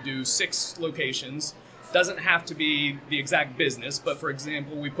and you would do 6 locations. Doesn't have to be the exact business, but for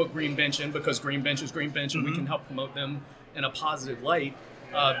example, we put Green Bench in because Green Bench is Green Bench, and we can help promote them in a positive light.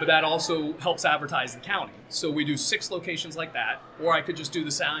 But that also helps advertise the county. So we do 6 locations like that, or I could just do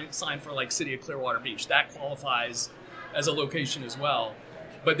the sign for like City of Clearwater Beach. That qualifies as a location as well.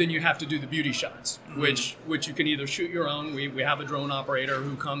 But then you have to do the beauty shots, which you can either shoot your own. We have a drone operator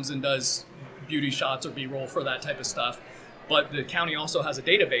who comes and does beauty shots or B-roll for that type of stuff. But the county also has a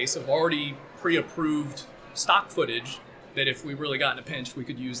database of already pre-approved stock footage that if we really got in a pinch, we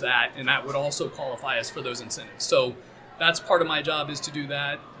could use that, and that would also qualify us for those incentives. So that's part of my job, is to do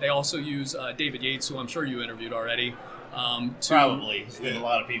that. They also use David Yates, who I'm sure you interviewed already. Probably. There's been a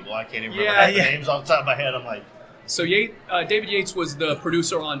lot of people. I can't even remember the names off the top of my head. I'm like... So David Yates was the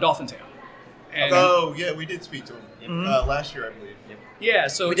producer on Dolphin Tale. And we did speak to him last year, I believe. Yeah,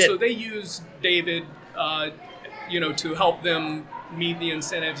 so they use David, to help them meet the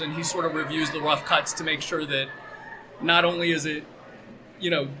incentives, and he sort of reviews the rough cuts to make sure that not only is it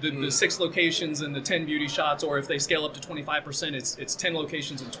the 6 locations and the 10 beauty shots, or if they scale up to 25%, it's 10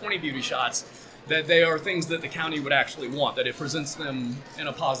 locations and 20 beauty shots, that they are things that the county would actually want, that it presents them in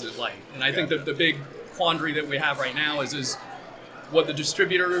a positive light. And I think that the big quandary that we have right now is what the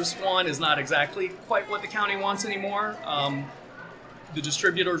distributors want is not exactly quite what the county wants anymore. The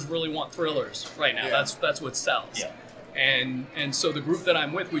distributors really want thrillers right now. Yeah. That's what sells. Yeah. And so the group that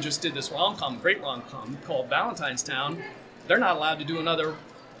I'm with, we just did this great rom-com called Valentine's Town. They're not allowed to do another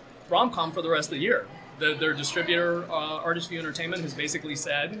rom-com for the rest of the year. Their distributor, Artist View Entertainment, has basically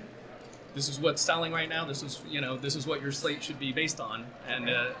said, this is what's selling right now. This is what your slate should be based on, and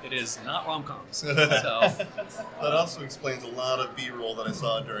it is not rom-coms. So that also explains a lot of B-roll that I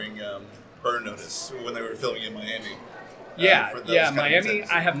saw during Burn Notice when they were filming in Miami. Miami.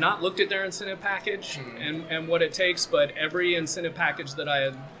 I have not looked at their incentive package and what it takes, but every incentive package that I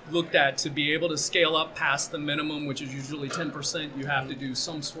had looked at, to be able to scale up past the minimum, which is usually 10%, you have to do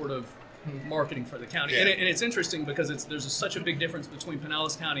some sort of marketing for the county. Yeah. And it's interesting because there's such a big difference between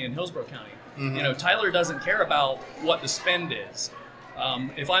Pinellas County and Hillsborough County. Tyler doesn't care about what the spend is.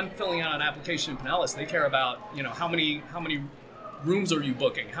 If I'm filling out an application in Pinellas, they care about how many rooms are you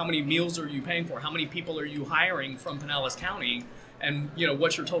booking, how many meals are you paying for, how many people are you hiring from Pinellas County, and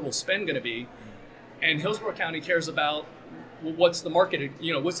what's your total spend going to be. And Hillsborough County cares about what's the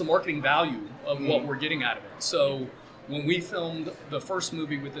marketing value of what we're getting out of it. So when we filmed the first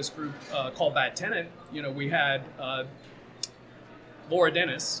movie with this group called Bad Tenant, we had Laura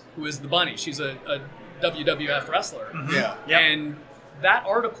Dennis, who is the Bunny. She's a WWF wrestler. Yeah. And that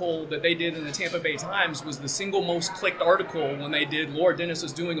article that they did in the Tampa Bay Times was the single most clicked article when they did Laura Dennis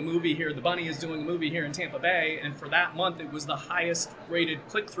is doing a movie here, the Bunny is doing a movie here in Tampa Bay, and for that month it was the highest rated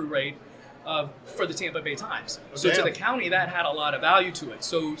click-through rate for the Tampa Bay Times. So to the county, that had a lot of value to it.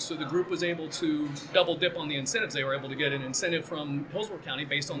 So the group was able to double dip on the incentives. They were able to get an incentive from Hillsborough County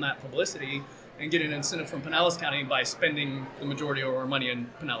based on that publicity, and get an incentive from Pinellas County by spending the majority of our money in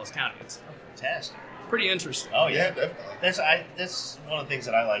Pinellas County. It's fantastic. Pretty interesting. Oh yeah, definitely. That's one of the things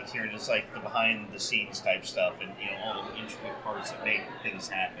that I like hearing, just like the behind the scenes type stuff, and all the intricate parts that make things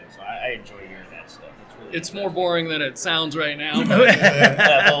happen. So I enjoy hearing that stuff. It's more boring than it sounds right now.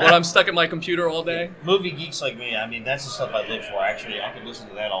 When I'm stuck at my computer all day. Movie geeks like me, I mean, that's the stuff I live for. Actually, I could listen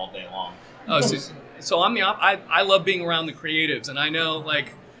to that all day long. So I love being around the creatives, and I know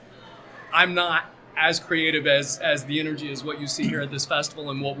I'm not as creative as the energy is what you see here at this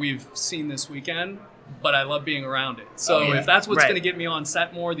festival and what we've seen this weekend, but I love being around it. So if that's what's going to get me on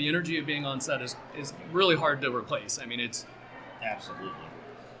set more, the energy of being on set is really hard to replace. I mean, it's... Absolutely.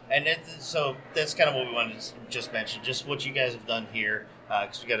 And so that's kind of what we wanted to just mention, just what you guys have done here,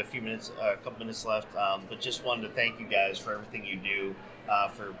 because we got a couple minutes left, but just wanted to thank you guys for everything you do,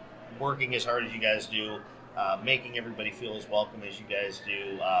 for working as hard as you guys do, making everybody feel as welcome as you guys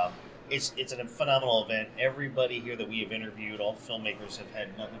do. It's a phenomenal event. Everybody here that we have interviewed, all the filmmakers, have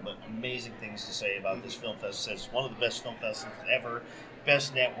had nothing but amazing things to say about this film festival. It's one of the best film festivals ever,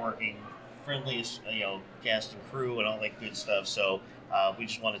 best networking, friendliest cast and crew, and all that good stuff. So we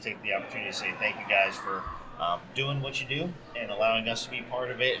just want to take the opportunity to say thank you guys for doing what you do and allowing us to be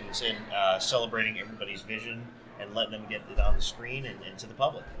part of it, and celebrating everybody's vision and letting them get it on the screen and to the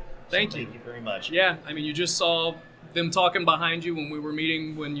public. Thank you very much. Yeah, I mean, you just saw them talking behind you when we were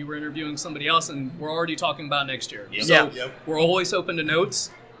meeting, when you were interviewing somebody else, and we're already talking about next year. Yep. So we're always open to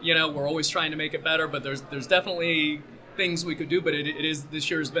notes. We're always trying to make it better, but there's definitely things we could do. But it is, this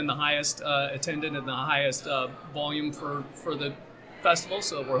year has been the highest attended and the highest volume for the festival.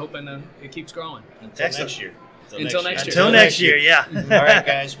 So we're hoping it keeps growing. Until next year. Until next year, yeah. All right,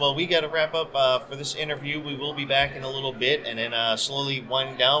 guys. Well, we got to wrap up for this interview. We will be back in a little bit, and then slowly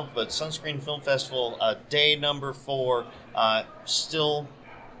winding down. But Sunscreen Film Festival, day number 4, still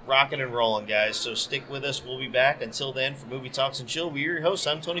rocking and rolling, guys. So stick with us. We'll be back. Until then, for Movie Talks and Chill, we're your hosts.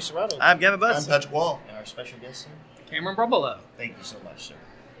 I'm Tony Serrato. I'm Gavin Butts. I'm Patrick Wall. And our special guest, sir, Cameron Brumbelow. Thank you so much, sir.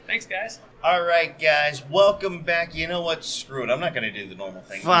 Thanks, guys. All right, guys, welcome back. You know what? Screw it. I'm not going to do the normal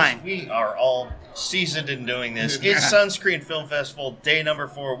thing. Fine. We are all seasoned in doing this. It's Sunscreen Film Festival, day number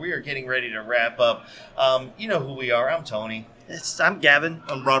 4. We are getting ready to wrap up. You know who we are. I'm Tony. I'm Gavin.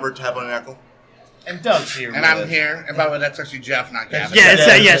 I'm Robert Tabernacle. And Doug's here. And I'm here. And by the way, that's actually Jeff, not Gavin.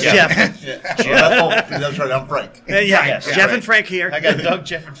 Yes, Jeff. That's right. I'm Frank. Jeff and Frank here. I got Doug,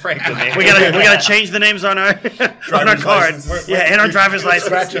 Jeff, and Frank with me. We gotta change the names on our cards. And our driver's license.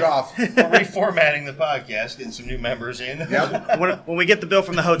 Scratch it off. We're reformatting the podcast, getting some new members in. Yep. When we get the bill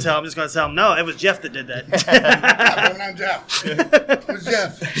from the hotel, I'm just gonna tell them, no, it was Jeff that did that. I'm Jeff. Who's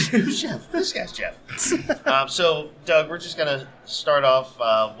Jeff? Who's Jeff? This guy's Jeff. So, Doug, we're just gonna start off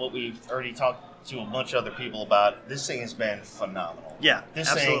what we've already talked to a bunch of other people about. This thing has been phenomenal. Yeah,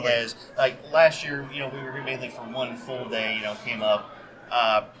 this absolutely. thing has, like last year, we were here mainly for one full day, came up,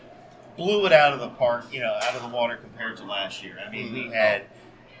 blew it out of the park, out of the water compared to last year. I mean, we had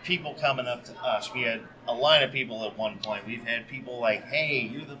people coming up to us. We had a line of people at one point. We've had people like, hey,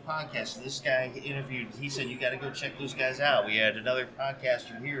 you're the podcast. This guy interviewed, he said, you got to go check those guys out. We had another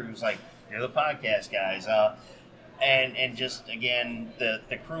podcaster here who's like, you're the podcast guys. And just, again,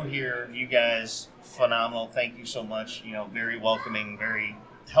 the crew here, you guys, phenomenal. Thank you so much. Very welcoming, very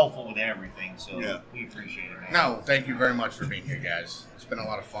helpful with everything. So we appreciate it, man. No, thank you very much for being here, guys. It's been a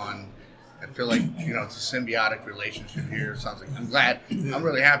lot of fun. I feel like, it's a symbiotic relationship here. Sounds like I'm glad. I'm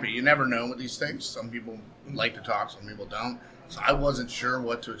really happy. You never know with these things. Some people like to talk, some people don't. So I wasn't sure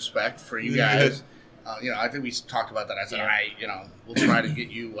what to expect for you guys. I think we talked about that. I said, all right, we'll try to get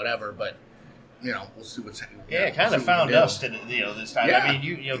you whatever, but we'll see what's happening. Yeah, it kind of found us to this time. Yeah. I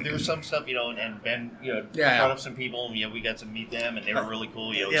mean, there was some stuff, and Ben, brought up some people. We got to meet them, and they were really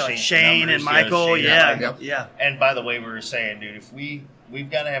cool. Like Shane and Michael. Yeah. And by the way, we were saying, dude, if we've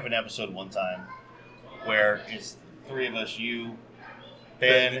got to have an episode one time where it's three of us, you,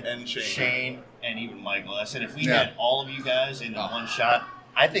 Ben and Shane, and even Michael. I said if we had all of you guys in one shot,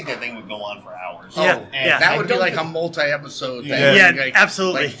 I think that thing would go on for hours. That would be like a multi-episode thing. Yeah, like,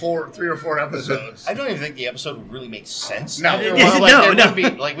 absolutely. Like 3 or 4 episodes. I don't even think the episode would really make sense. No. Would be,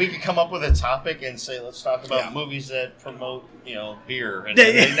 like, we could come up with a topic and say, let's talk about movies that promote, beer. And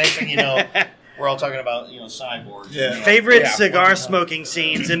the next thing you know, we're all talking about, cyborgs. Yeah. Favorite cigar smoking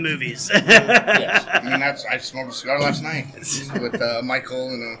scenes in movies. Yes. I mean, I smoked a cigar last night with Michael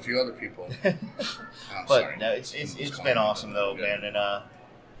and a few other people. But no, it's been awesome though, man. And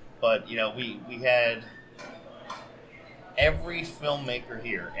but we had every filmmaker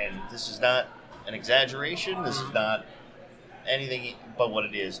here, and this is not an exaggeration. This is not anything but what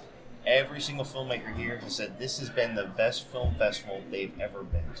it is. Every single filmmaker here has said this has been the best film festival they've ever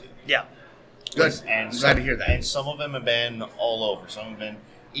been to. Yeah. Good. And glad to hear that. And some of them have been all over. Some have been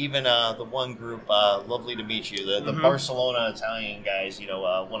even the one group, lovely to meet you, the Barcelona Italian guys.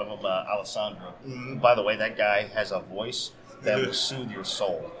 One of them, Alessandro. By the way, that guy has a voice that will soothe your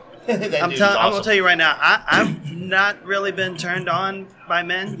soul. I'm gonna tell you right now, I've not really been turned on by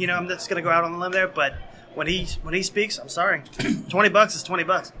men. I'm just gonna go out on the limb there, but when he speaks, I'm sorry, $20 is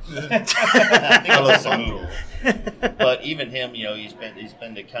 $20. I love some but even him, he's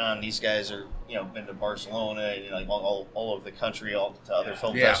been to Cannes. These guys are, been to Barcelona and like all over the country, all to other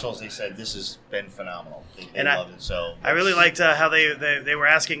film festivals. They said this has been phenomenal. They loved it. So I really liked how they were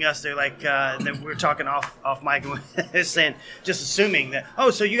asking us. They're like, we were talking off mic, and they're saying, just assuming that,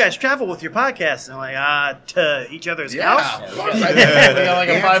 so you guys travel with your podcast, and I'm like, to each other's house. We got like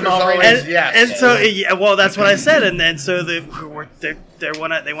a 5-mile radius. And so well, that's what I said, and then so they want to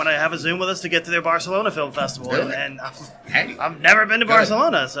have a Zoom with us to get to their Barcelona Film Festival, and I've never been to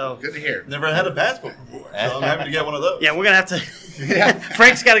Barcelona, so good to hear. Never had a passport before, so I'm happy to get one of those. Yeah, we're gonna have to.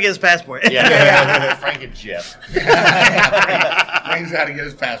 Frank's got to get his passport. Frank and Jeff. Frank's got to get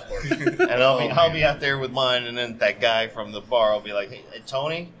his passport, and I'll be out there with mine, and then that guy from the bar will be like, "Hey,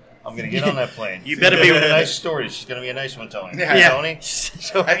 Tony, I'm going to get on that plane. You better be with a nice story. She's going to be a nice one, Tony. Yeah. Tony?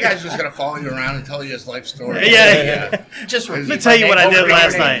 That guy's just going to follow you around and tell you his life story. Yeah. Just let me tell you what I did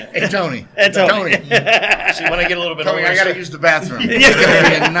last night. Hey, Tony. Tony. See, when I get a little bit Tony, older, I got to use the bathroom. It's going to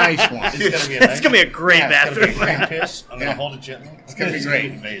be a nice one. It's going to be a great bathroom. I'm going to hold it gently. It's going to be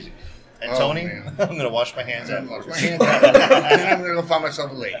great. Amazing. And Tony, I'm going to wash my hands out. And then I'm going to go find myself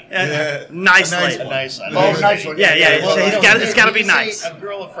a lady. Nice lady. A nice one. Yeah. It's got to be nice. A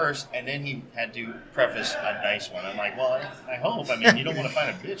girl at first, and then he had to preface a nice one. I'm like, well, I hope. I mean, you don't want to find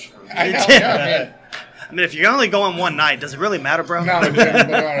a bitch for a I mean, if you're only going one night, does it really matter, bro? No,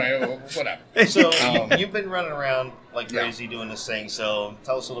 but all right, whatever. So you've been running around like crazy doing this thing. So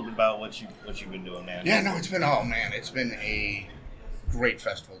tell us a little bit about what you've been doing, man. Yeah, no, it's been a great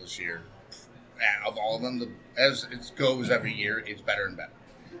festival this year. Of all of them, as it goes every year, it's better and better.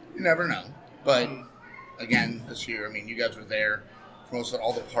 You never know. But, again, this year, I mean, you guys were there. For most of it,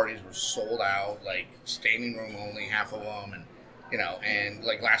 all the parties were sold out, like, standing room only, half of them. And, and,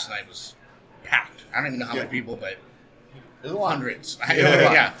 like, last night was packed. I don't even know how many people, but hundreds.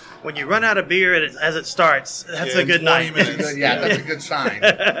 Yeah. When you run out of beer as it starts, that's a good night. That's a good sign.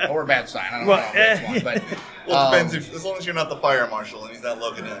 Or a bad sign. I don't know which one. But, well, it depends. As long as you're not the fire marshal and he's not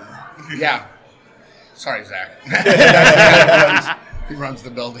looking in. Yeah. Sorry, Zach. He runs the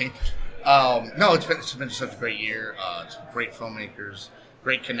building. No, it's been such a great year. It's great filmmakers,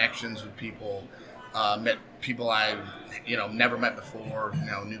 great connections with people. Met people I never met before.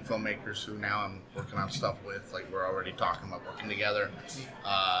 New filmmakers who now I'm working on stuff with. Like we're already talking about working together.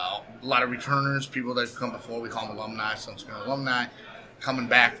 A lot of returners, people that have come before. We call them alumni, Sunscreen alumni, coming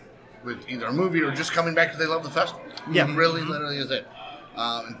back with either a movie or just coming back because they love the festival. Yeah, really, literally is it.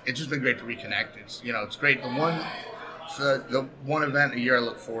 It's just been great to reconnect. It's it's great. The one it's the one event a year I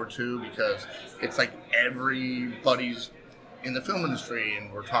look forward to because it's like everybody's in the film industry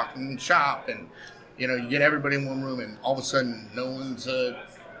and we're talking shop and you get everybody in one room and all of a sudden no one's a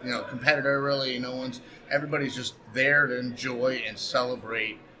competitor really. Everybody's just there to enjoy and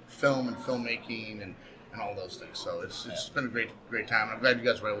celebrate film and filmmaking and all those things. So it's been a great time. I'm glad you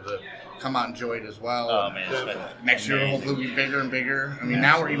guys were able to come out and enjoy it as well. Oh man, it's been next year hopefully will be bigger and bigger. I mean,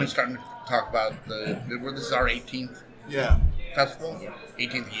 now we're even starting to talk about this is our 18th festival,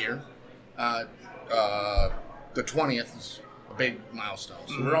 18th year. The 20th is a big milestone.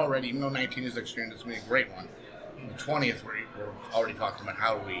 So we're already, even though 19 is next year and it's going to be a great one, the 20th we're already talking about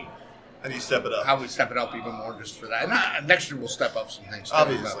how do you step it up? How we step it up even more just for that. And next year we'll step up some things too.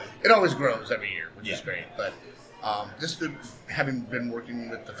 Obviously. It always grows every year, which is great. But just having been working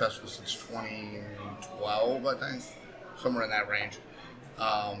with the festival since 2012, I think, somewhere in that range,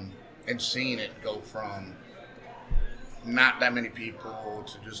 and seeing it go from not that many people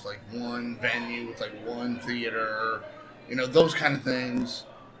to just like one venue with like one theater, those kind of things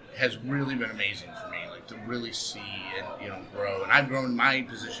has really been amazing for me, like to really see it, grow. And I've grown my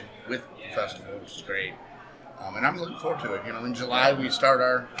position with the festival, which is great. And I'm looking forward to it. In July we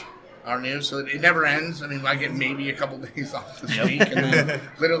start our news, so it never ends. I mean, I get maybe a couple days off this week, and then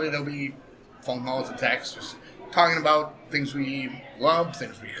literally there'll be phone calls and texts just talking about things we loved,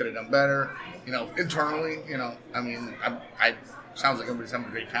 things we could have done better. Internally, I mean, I sounds like everybody's having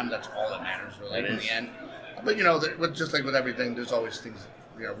a great time. That's all that matters, really, in the end. But just like with everything, there's always things,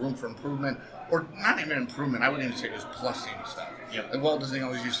 room for improvement, or not even improvement. I wouldn't even say just plussing stuff. Yep. Like Walt Disney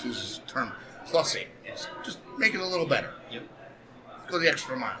always used to use this term, plussing. It's just make it a little better. Yep. Go the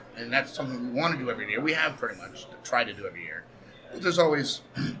extra mile, and that's something we want to do every year. We have pretty much try to do every year. But there's always,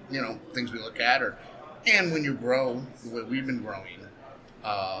 things we look at, and when you grow the way we've been growing,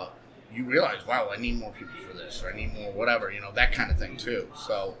 you realize, wow, I need more people for this, or I need more whatever, that kind of thing too.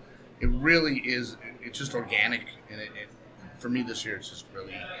 So it really is, it's just organic, and it for me this year, it's just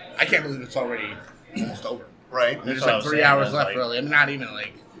really, I can't believe it's already almost over. Right. There's like 3 hours left, really. I mean, not even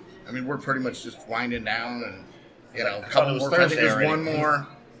we're pretty much just winding down, and, a couple more. I think there's one more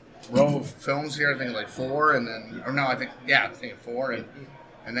row of films here. I think like 4, and then, or no, I think 4,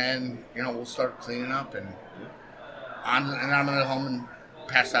 and then, we'll start cleaning up, and I'm going to go home and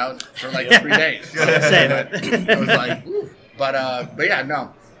pass out for like 3 days. I was like, ooh. But yeah,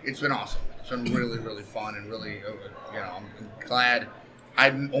 no, it's been awesome. It's been really, really fun, and really, I'm glad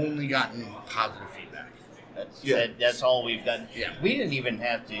I've only gotten positive feedback. That's all we've done. Yeah. We didn't even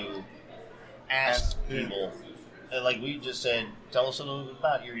have to ask people. Like, we just said, tell us a little bit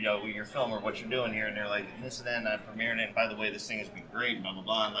about your film or what you're doing here. And they're like, this and then I premiered it. And by the way, this thing has been great, blah, blah,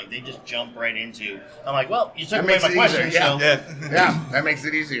 blah. And, like, they just jump right into, I'm like, well, you took away my question. Yeah. Yeah, that makes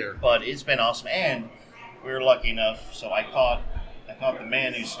it easier. But it's been awesome. And we were lucky enough. So I caught the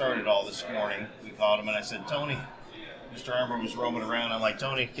man who started all this morning. We called him, and I said, Tony, Mr. Armour was roaming around. I'm like,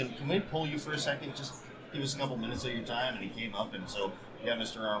 Tony, can we pull you for a second? Just give us a couple minutes of your time. And he came up, and so we got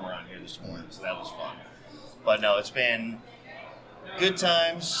Mr. Armour on here this morning. So that was fun. But no, it's been good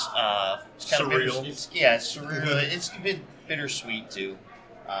times. It's kind surreal. of surreal. It's a bit bittersweet too.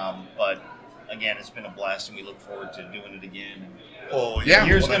 But again, it's been a blast, and we look forward to doing it again. Oh yeah, the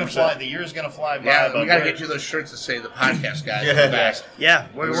year's gonna fly by. Yeah, we gotta get you those shirts that say the podcast guys in the back. Yeah,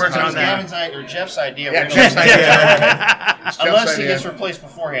 we're working on that. Or Jeff's idea. Yeah, Jeff's idea. Unless he gets replaced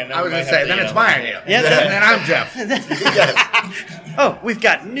beforehand. I was gonna say, then it's my idea. Yeah, and then I'm Jeff. Oh, we've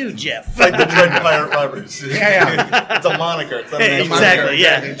got new Jeff. It's like the Dread Pirate Roberts. Yeah. It's a moniker. It's exactly.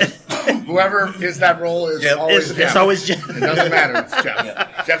 Yeah. Whoever is that role is always Jeff. It's always Jeff. It doesn't matter. It's Jeff.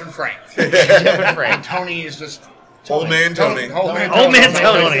 Yeah. Jeff and Frank. And Tony is just Old man Tony. Old man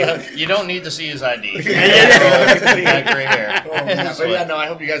Tony. You don't need to see his ID. Got gray hair. But yeah, no, I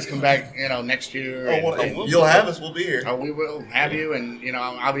hope you guys come back, next year. You'll have us. We'll be here. We will have you, and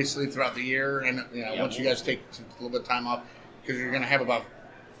obviously throughout the year, and once you guys take a little bit of time off, because you're going to have about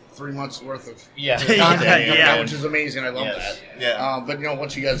 3 months worth of content, which is amazing. I love that. Yeah. But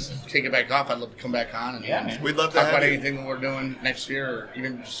once you guys take it back off, I'd love to come back on and we'd love to talk about anything that we're doing next year, or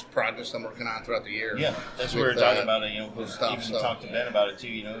even just projects I'm working on throughout the year. Yeah, that's what we were talking about it. We'll even talk to Ben about it too.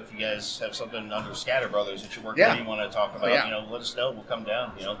 If you guys have something under Scatter Brothers that you're working on, you want to talk about, let us know. We'll come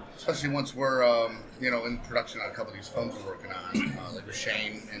down. Especially once we're in production on a couple of these films we're working on, like with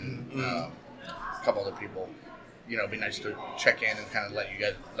Shane and a couple other people. It'd be nice to check in and kind of let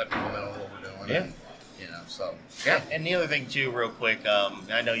people know what we're doing. Yeah. And, so, yeah. And the other thing, too, real quick,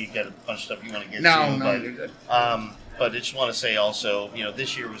 I know you've got a bunch of stuff you want to get to. No, you're good. But I just want to say also,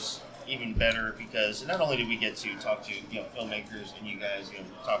 this year was even better because not only did we get to talk to, filmmakers and you guys,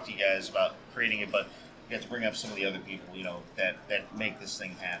 talk to you guys about creating it, but, got to bring up some of the other people, that make this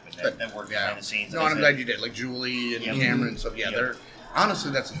thing happen, that work behind the scenes. No, and I'm glad you did. Like Julie and Cameron. So they're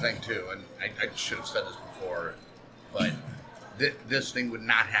honestly, that's the thing too. And I should have said this before, but this thing would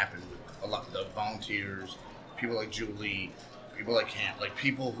not happen with a lot of the volunteers, people like Julie, people like Cam, like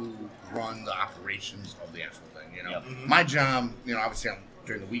people who run the operations of the actual thing. My job, obviously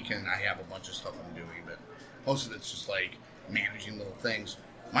during the weekend I have a bunch of stuff I'm doing, but most of it's just like managing little things.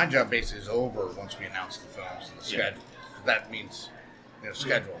 My job basically is over once we announce the films and the schedule. That means,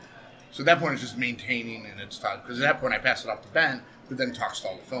 schedule. So at that point, it's just maintaining and it's talk. Because at that point, I pass it off to Ben, who then talks to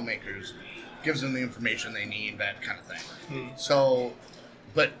all the filmmakers, gives them the information they need, that kind of thing. So,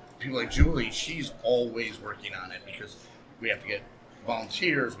 but people like Julie, she's always working on it because we have to get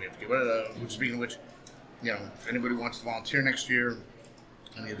volunteers. We have to get speaking of which, if anybody wants to volunteer next year,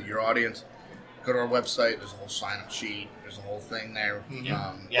 any of your audience, go to our website. There's a whole sign-up sheet. There's a whole thing there. And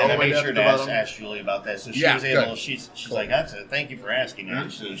I made sure to ask Julie about that. So she was able. She's like, thank you for asking.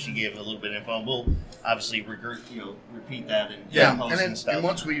 So she gave a little bit of info. We'll obviously repeat that and post and stuff. And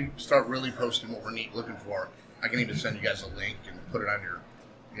once we start really posting what we're looking for, I can even send you guys a link and put it on your,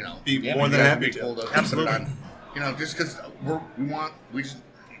 be more than happy to. Absolutely. Just because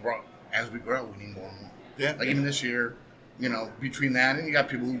as we grow, we need more and more. Yeah. Like even this year. Between that and you got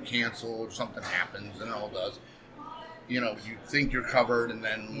people who cancel or something happens, and it all does. You think you're covered, and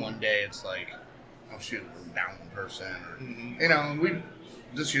then one day it's like, oh shoot, we're down one person. Or,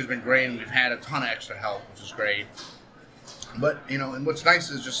 this year's been great, and we've had a ton of extra help, which is great. But and what's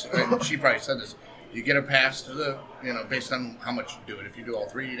nice is just, and she probably said this, you get a pass to the, based on how much you do it. If you do all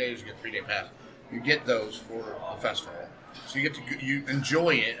 3 days, you get 3-day pass. You get those for the festival, so you get to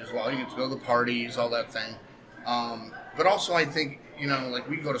enjoy it as well. You get to go to the parties, all that thing. But also, I think, like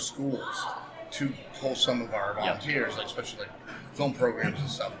we go to schools to pull some of our volunteers, like especially like film programs and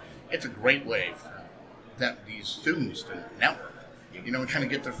stuff. It's a great way for these students to network, and kind of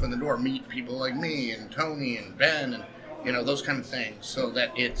get their foot in the door, meet people like me and Tony and Ben and, those kind of things, so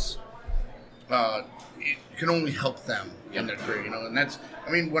that it can only help them in their career, and that's,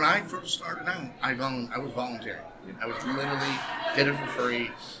 when I first started out, I was volunteering. I was literally did it for free.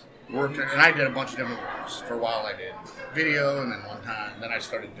 Worked, and I did a bunch of different roles. For a while I did video, and then I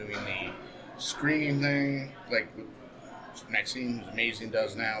started doing the screening thing, like Maxine, who's amazing,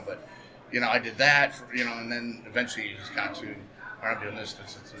 does now, but I did that, and then eventually you just got to, I'm doing this,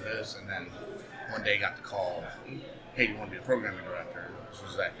 and then one day I got the call, hey, you want to be a programming director? This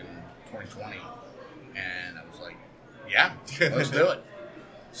was back in 2020, and I was like, yeah, let's do it.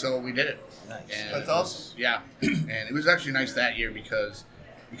 So we did it. Nice. And that's awesome. And it was actually nice that year because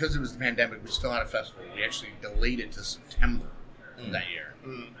it was the pandemic, we still had a festival. We actually delayed it to September that year.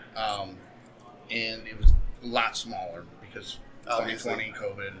 And it was a lot smaller because 2020,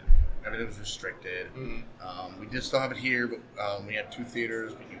 COVID, everything was restricted. We did still have it here, but we had 2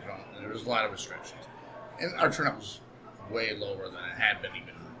 theaters, but there was a lot of restrictions. And our turnout was way lower than it had been even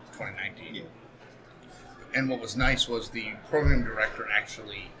in 2019. Yeah. And what was nice was the program director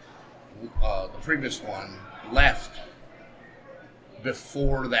actually, the previous one, left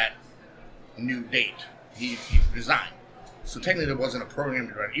before that new date. He resigned. So technically there wasn't a program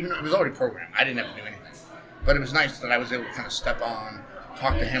director, even though it was already programmed. I didn't have to do anything. But it was nice that I was able to kind of step on,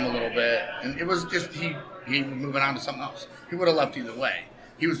 talk to him a little bit. And it was just, he was moving on to something else. He would have left either way.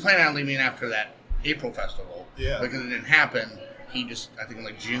 He was planning on leaving after that April festival. Yeah. Because it didn't happen. He just, I think in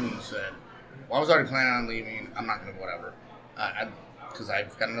like June, said, well, I was already planning on leaving. I'm not going to whatever. Because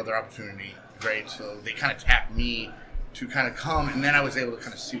I've got another opportunity. Great. So they kind of tapped me to kind of come, and then I was able to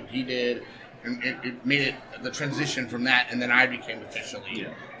kind of see what he did, and it made it the transition from that, and then I became officially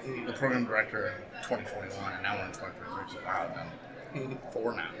the program director in 2021, and now we're in 2023, so wow, I've done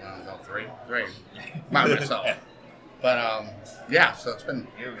 4 now, no, 3, by myself. But so it's been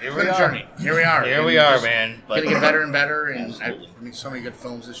a journey. Here we are. Here we are, man. Going to get better and better, and so many good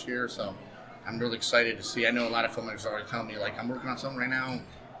films this year, so I'm really excited to see. I know a lot of filmmakers already tell me, like, I'm working on something right now,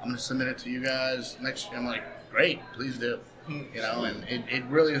 I'm going to submit it to you guys next year. I'm like, great, please do. And it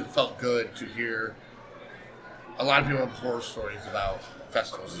really felt good to hear a lot of people have horror stories about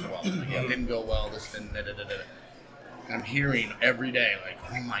festivals as well. Like, it didn't go well, this didn't, And I'm hearing every day, like,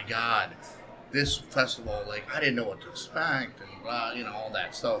 oh my God, this festival, like, I didn't know what to expect, and blah, all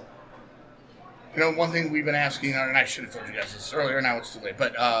that. So, one thing we've been asking, and I should have told you guys this earlier, now it's too late,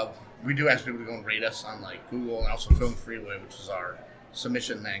 but we do ask people to go and rate us on, like, Google, and also Film Freeway, which is our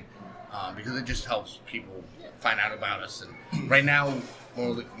submission thing, because it just helps people find out about us. And right now,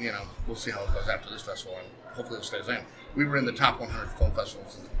 we'll see how it goes after this festival, and hopefully it'll stay the same. We were in the top 100 film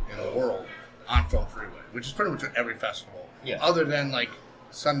festivals in the world on Film Freeway, which is pretty much at every festival, other than like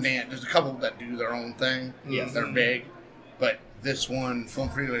Sundance. There's a couple that do their own thing. Yeah. They're big. But this one, Film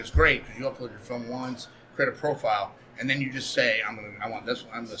Freeway, is great because you upload your film once, create a profile, and then you just say, I want this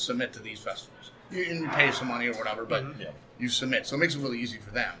one. I'm going to submit to these festivals. You pay some money or whatever, but you submit. So it makes it really easy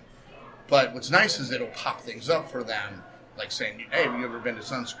for them. But what's nice is it'll pop things up for them, like saying, hey, have you ever been to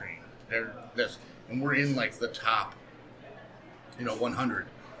Sunscreen? They're this. And we're in like the top, 100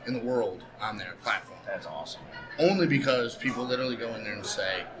 in the world on their platform. That's awesome. Only because people literally go in there and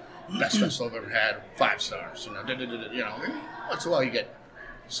say, best festival I've ever had, 5 stars. And once in a while you get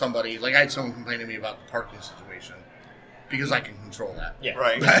somebody, like I had someone complain to me about the parking situation. Because I can control that. Yeah.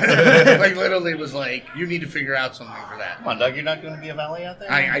 Right. Like, literally was like, you need to figure out something for that. Come on, Doug, you're not going to be a valet out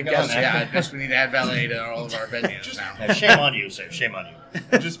there? I guess, I guess we need to add valet to all of our venues now. Shame on you, sir. Shame on you.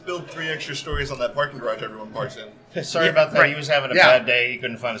 Just build 3 extra stories on that parking garage everyone parks in. Sorry about that. Right. He was having a bad day. He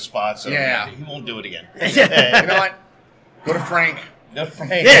couldn't find a spot, so he won't do it again. You know what? Go to Frank. Go to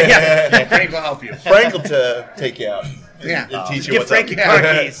Frank. Yeah. Frank will help you. Frank will take you out. Yeah. And teach you Give what's Frank up. your car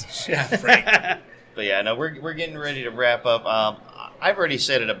keys. Yeah, Frank. But yeah, no, we're getting ready to wrap up. I've already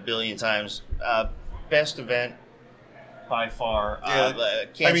said it a billion times. Best event by far.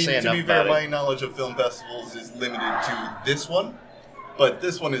 Can't say enough to be fair, about my it. knowledge of film festivals is limited to this one, but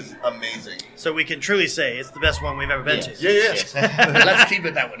this one is amazing. So we can truly say it's the best one we've ever been to. Yes. Let's keep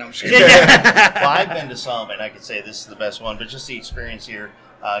it that way. No, I'm just kidding. Well, I've been to some, and I could say this is the best one, but just the experience here.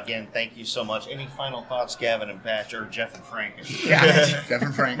 Again, thank you so much. Any final thoughts, Gavin and Patch, or Jeff and Frank? Yeah, Jeff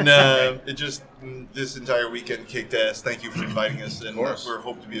and Frank. No, this entire weekend kicked ass. Thank you for inviting us, and we're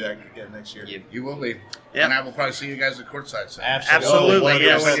hope to be back again next year. You will be. Yep. And I will probably see you guys at courtside soon. Absolutely, Let me know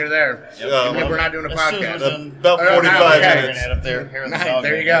yes. when you're there. Even if we're not doing a podcast. About 45 We're minutes. head up there, hair of the dog.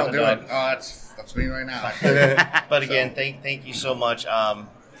 There you go. Do it. Oh, that's me right now. But again, thank you so much.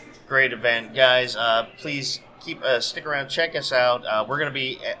 Great event, guys. Please stick around, check us out. We're going to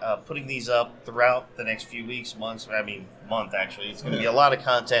be putting these up throughout the next few weeks, month actually. It's going to be a lot of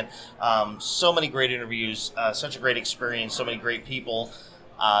content. So many great interviews, such a great experience, so many great people.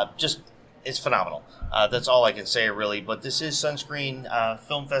 It's phenomenal. That's all I can say, really. But this is Sunscreen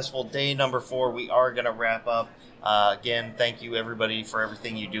Film Festival, day number 4. We are going to wrap up. Again, thank you, everybody, for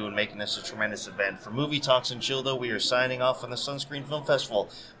everything you do in making this a tremendous event. For Movie Talks and Chill, though, we are signing off on the Sunscreen Film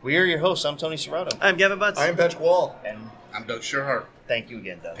Festival. We are your hosts. I'm Tony Serrato. I'm Gavin Butts. I'm Patrick Wall. And I'm Doug Sherhart. Thank you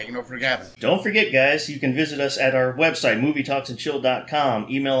again, Doug. Taking over for Gavin. Don't forget, guys, you can visit us at our website, movietalksandchill.com.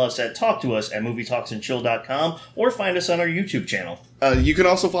 Email us at talktous@movietalksandchill.com, or find us on our YouTube channel. You can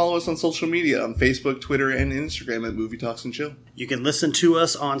also follow us on social media on Facebook, Twitter, and Instagram at Movie Talks and Chill. You can listen to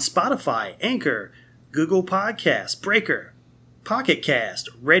us on Spotify, Anchor, Google Podcasts, Breaker, Pocket Cast,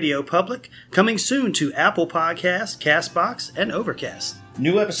 Radio Public, coming soon to Apple Podcasts, CastBox, and Overcast.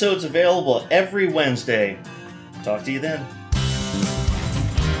 New episodes available every Wednesday. Talk to you then.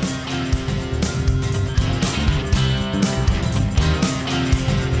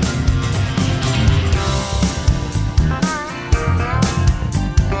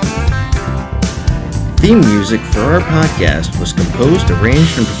 Theme music for our podcast was composed,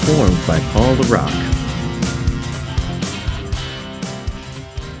 arranged, and performed by Paul LaRock.